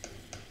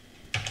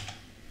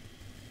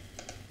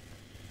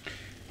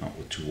 nut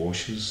with 2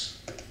 washers,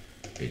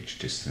 edge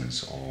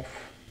distance of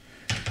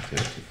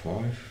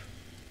 35,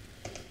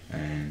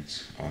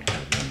 and I'll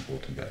have one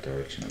bolt in that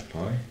direction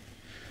apply.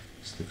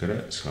 Let's look at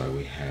it. So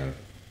we have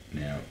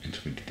now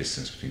intermediate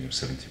distance between them,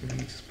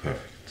 70mm,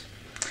 perfect.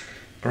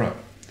 Alright,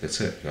 that's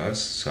it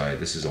guys. So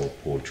this is our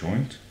port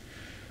joint.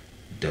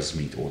 It does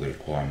meet all the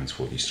requirements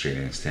for the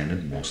Australian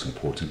standard, most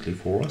importantly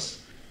for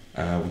us.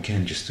 We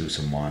can just do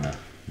some minor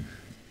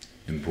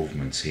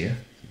improvements here.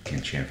 We can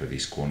chamfer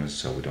these corners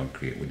so we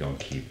don't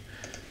keep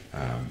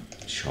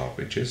sharp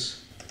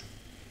edges.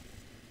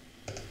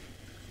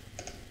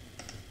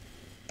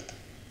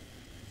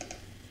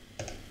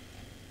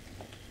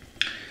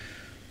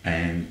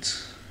 And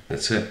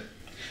that's it.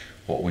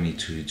 What we need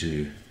to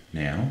do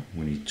now,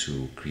 we need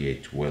to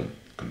create weld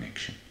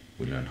connection.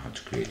 We learn how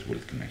to create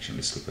weld connection.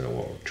 Let's look at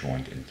our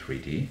joint in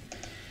 3D.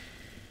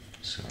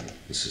 So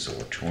this is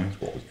our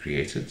joint, what we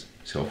created.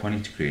 So if I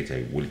need to create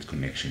a weld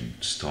connection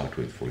to start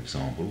with, for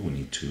example, we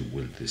need to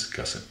weld this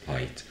gusset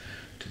plate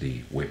to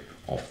the width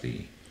of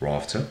the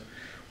rafter.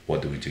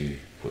 What do we do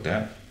for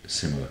that?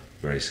 Similar,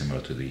 very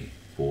similar to the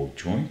bolt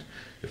joint.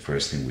 The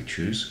first thing we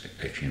choose,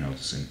 if you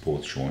notice in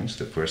both joints,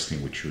 the first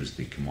thing we choose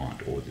the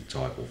command or the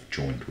type of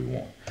joint we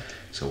want.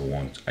 So we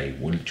want a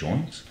weld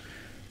joint.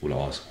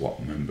 We'll ask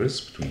what members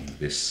between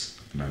this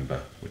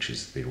member, which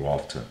is the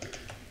rafter,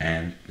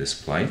 and this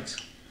plate.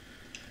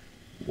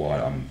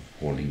 While I'm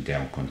holding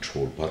down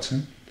control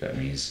button, that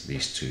means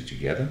these two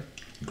together,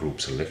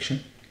 group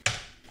selection.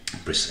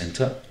 Press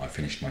enter, I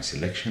finished my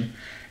selection,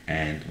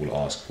 and we'll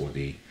ask for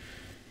the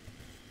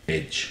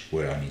edge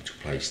where I need to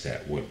place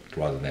that weld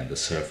rather than the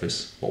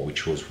surface. What we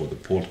chose for the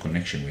bolt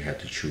connection, we had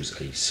to choose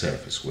a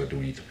surface where do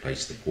we need to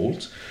place the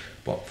bolts,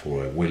 but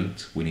for a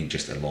weld we need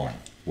just a line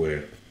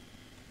where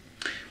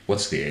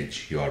what's the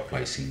edge you are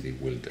placing the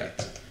weld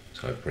at.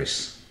 So I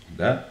press on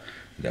that,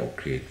 and that will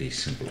create the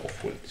symbol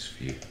of weld.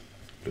 If you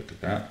look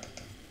at that,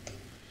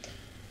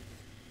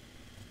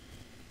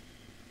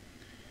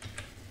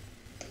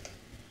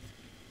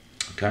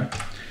 okay,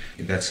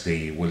 that's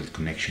the weld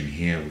connection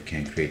here. We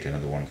can create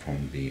another one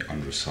from the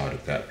underside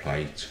of that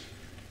plate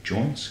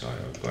joint. So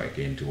I'll go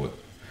again do it,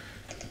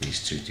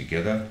 these two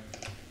together,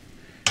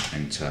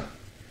 enter,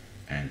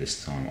 and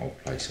this time I'll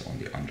place it on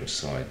the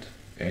underside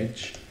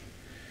edge.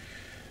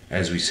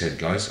 As we said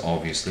guys,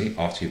 obviously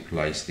after you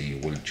place the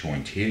weld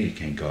joint here, you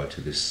can go to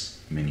this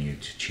menu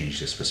to change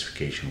the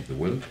specification of the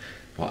weld,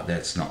 but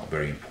that's not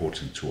very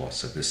important to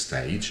us at this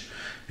stage,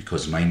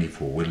 because mainly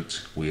for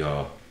weld we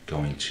are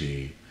going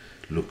to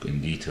look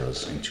in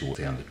details into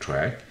down the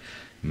track,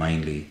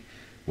 mainly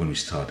when we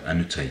start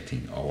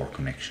annotating our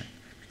connection,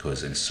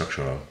 because in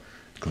structural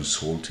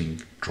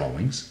consulting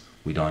drawings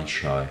we don't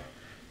show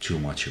too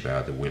much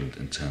about the weld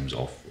in terms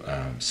of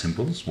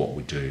symbols. What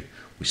we do,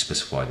 we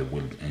specify the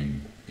weld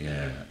in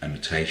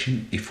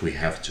annotation if we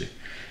have to.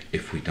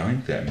 If we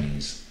don't, that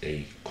means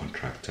a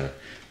contractor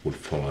would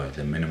follow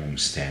the minimum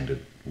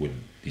standard weld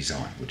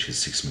design, which is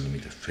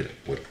 6mm fillet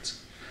weld.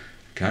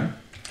 Okay,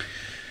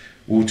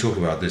 we'll talk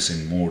about this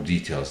in more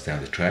details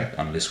down the track,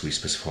 unless we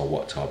specify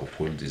what type of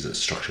weld. Is it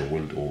structural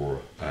weld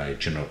or a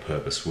general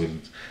purpose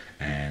weld?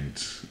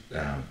 And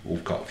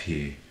we've got a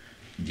few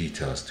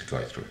details to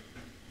go through.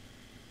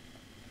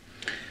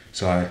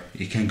 So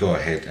you can go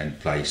ahead and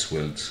place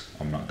welds.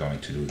 I'm not going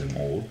to do them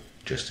all,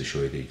 just to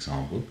show you the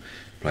example.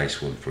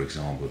 Place weld, for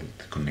example,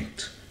 to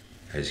connect.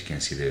 As you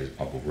can see there,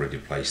 I've already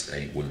placed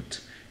a weld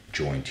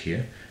joint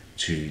here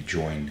to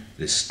join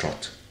this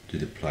strut to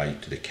the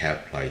plate, to the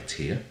cab plate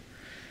here.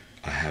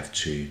 I have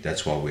to,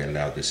 that's why we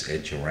allowed this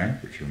edge around.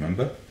 If you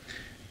remember,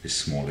 this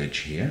small edge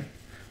here,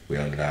 we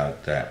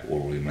allowed that,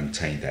 or we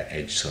maintained that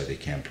edge so they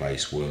can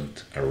place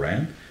weld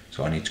around.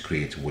 So I need to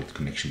create a weld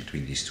connection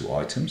between these two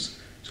items.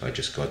 So I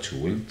just go to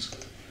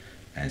weld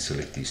and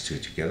select these two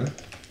together,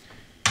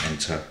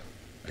 enter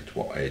at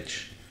what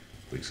edge.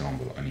 For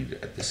example, I need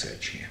it at this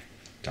edge here.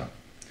 Done.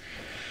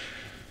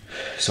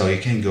 So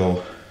you can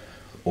go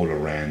all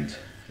around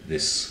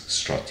this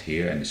strut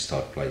here and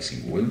start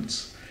placing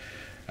welds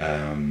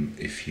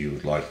if you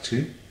would like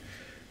to,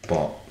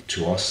 but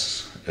to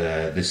us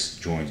this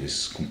joint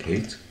is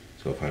complete.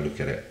 So if I look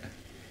at it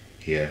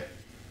here,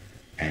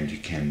 and you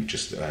can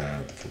just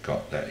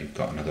forgot that you've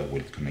got another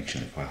weld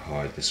connection. If I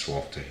hide this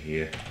rafter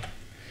here,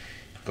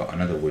 you've got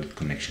another weld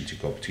connection to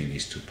go between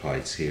these two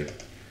plates here.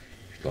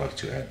 If you'd like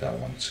to add that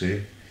one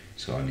too,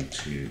 so I need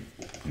to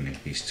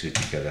connect these two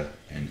together,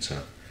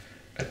 enter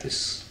at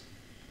this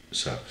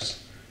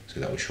surface, so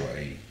that will show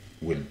a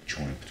weld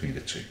joint between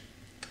the two.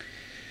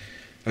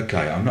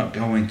 Okay, I'm not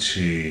going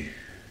to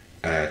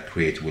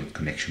create a weld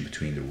connection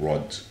between the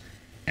rod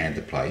and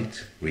the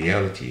plate.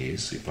 Reality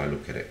is, if I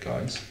look at it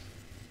guys,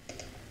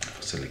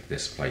 select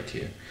this plate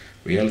here,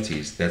 reality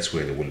is that's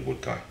where the weld will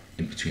go,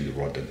 in between the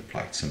rod and the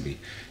plate. Simply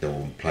they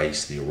will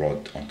place the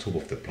rod on top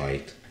of the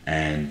plate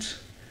and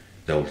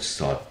they'll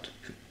start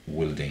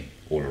welding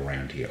all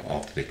around here.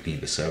 After they clean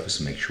the surface,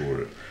 make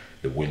sure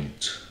the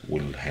weld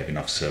will have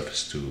enough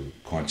surface to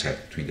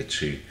contact between the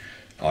two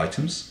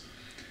items,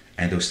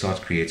 and they'll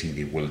start creating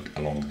the weld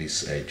along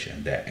this edge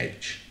and that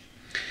edge.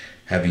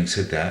 Having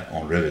said that,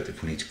 on Revit,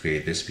 if we need to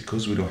create this,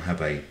 because we don't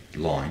have a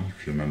line,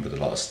 if you remember the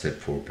last step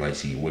for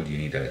placing a weld, you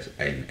need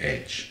an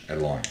edge, a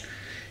line.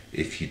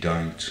 If you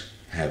don't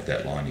have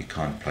that line, you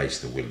can't place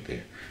the weld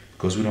there.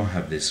 Because we don't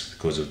have this,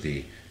 because of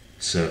the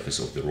surface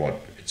of the rod,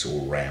 it's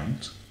all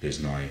round,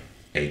 there's no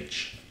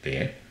edge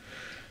there.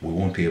 We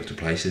won't be able to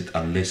place it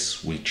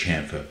unless we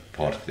chamfer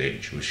part of the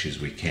edge, which is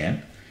we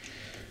can.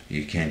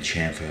 You can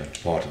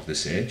chamfer part of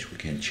this edge, we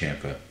can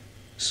chamfer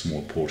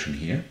small portion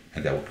here,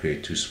 and that will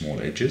create two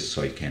small edges,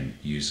 so you can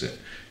use it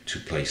to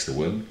place the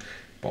weld.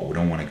 But we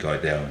don't want to go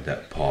down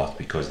that path,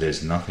 because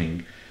there's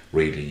nothing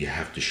really you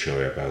have to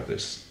show about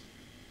this.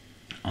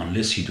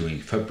 Unless you're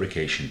doing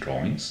fabrication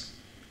drawings,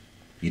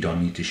 you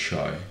don't need to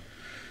show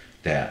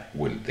that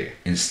weld there.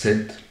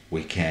 Instead,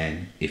 we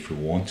can, if we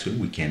want to,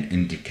 we can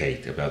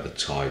indicate about the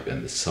type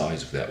and the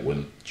size of that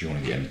weld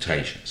during the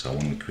annotation. So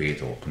when we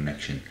create our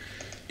connection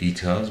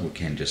details, we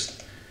can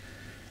just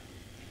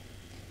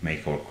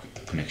make our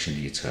connection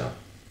detail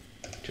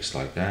just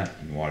like that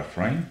in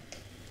wireframe,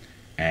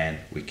 and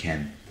we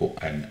can put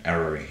an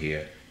arrow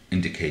here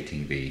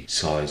indicating the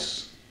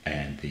size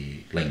and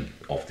the length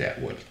of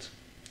that weld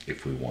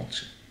if we want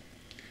to.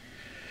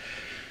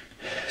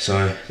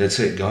 So that's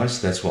it,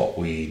 guys, that's what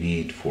we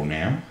need for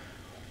now.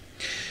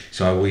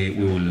 So we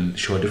will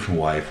show a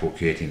different way for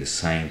creating the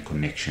same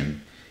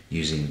connection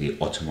using the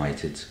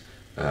automated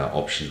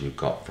options we've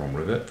got from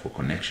Revit for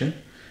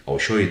connection. I'll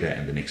show you that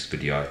in the next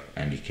video,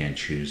 and you can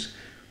choose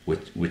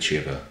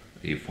whichever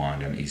you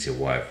find an easier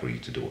way for you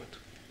to do it.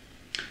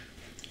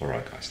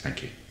 Alright guys,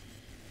 thank you.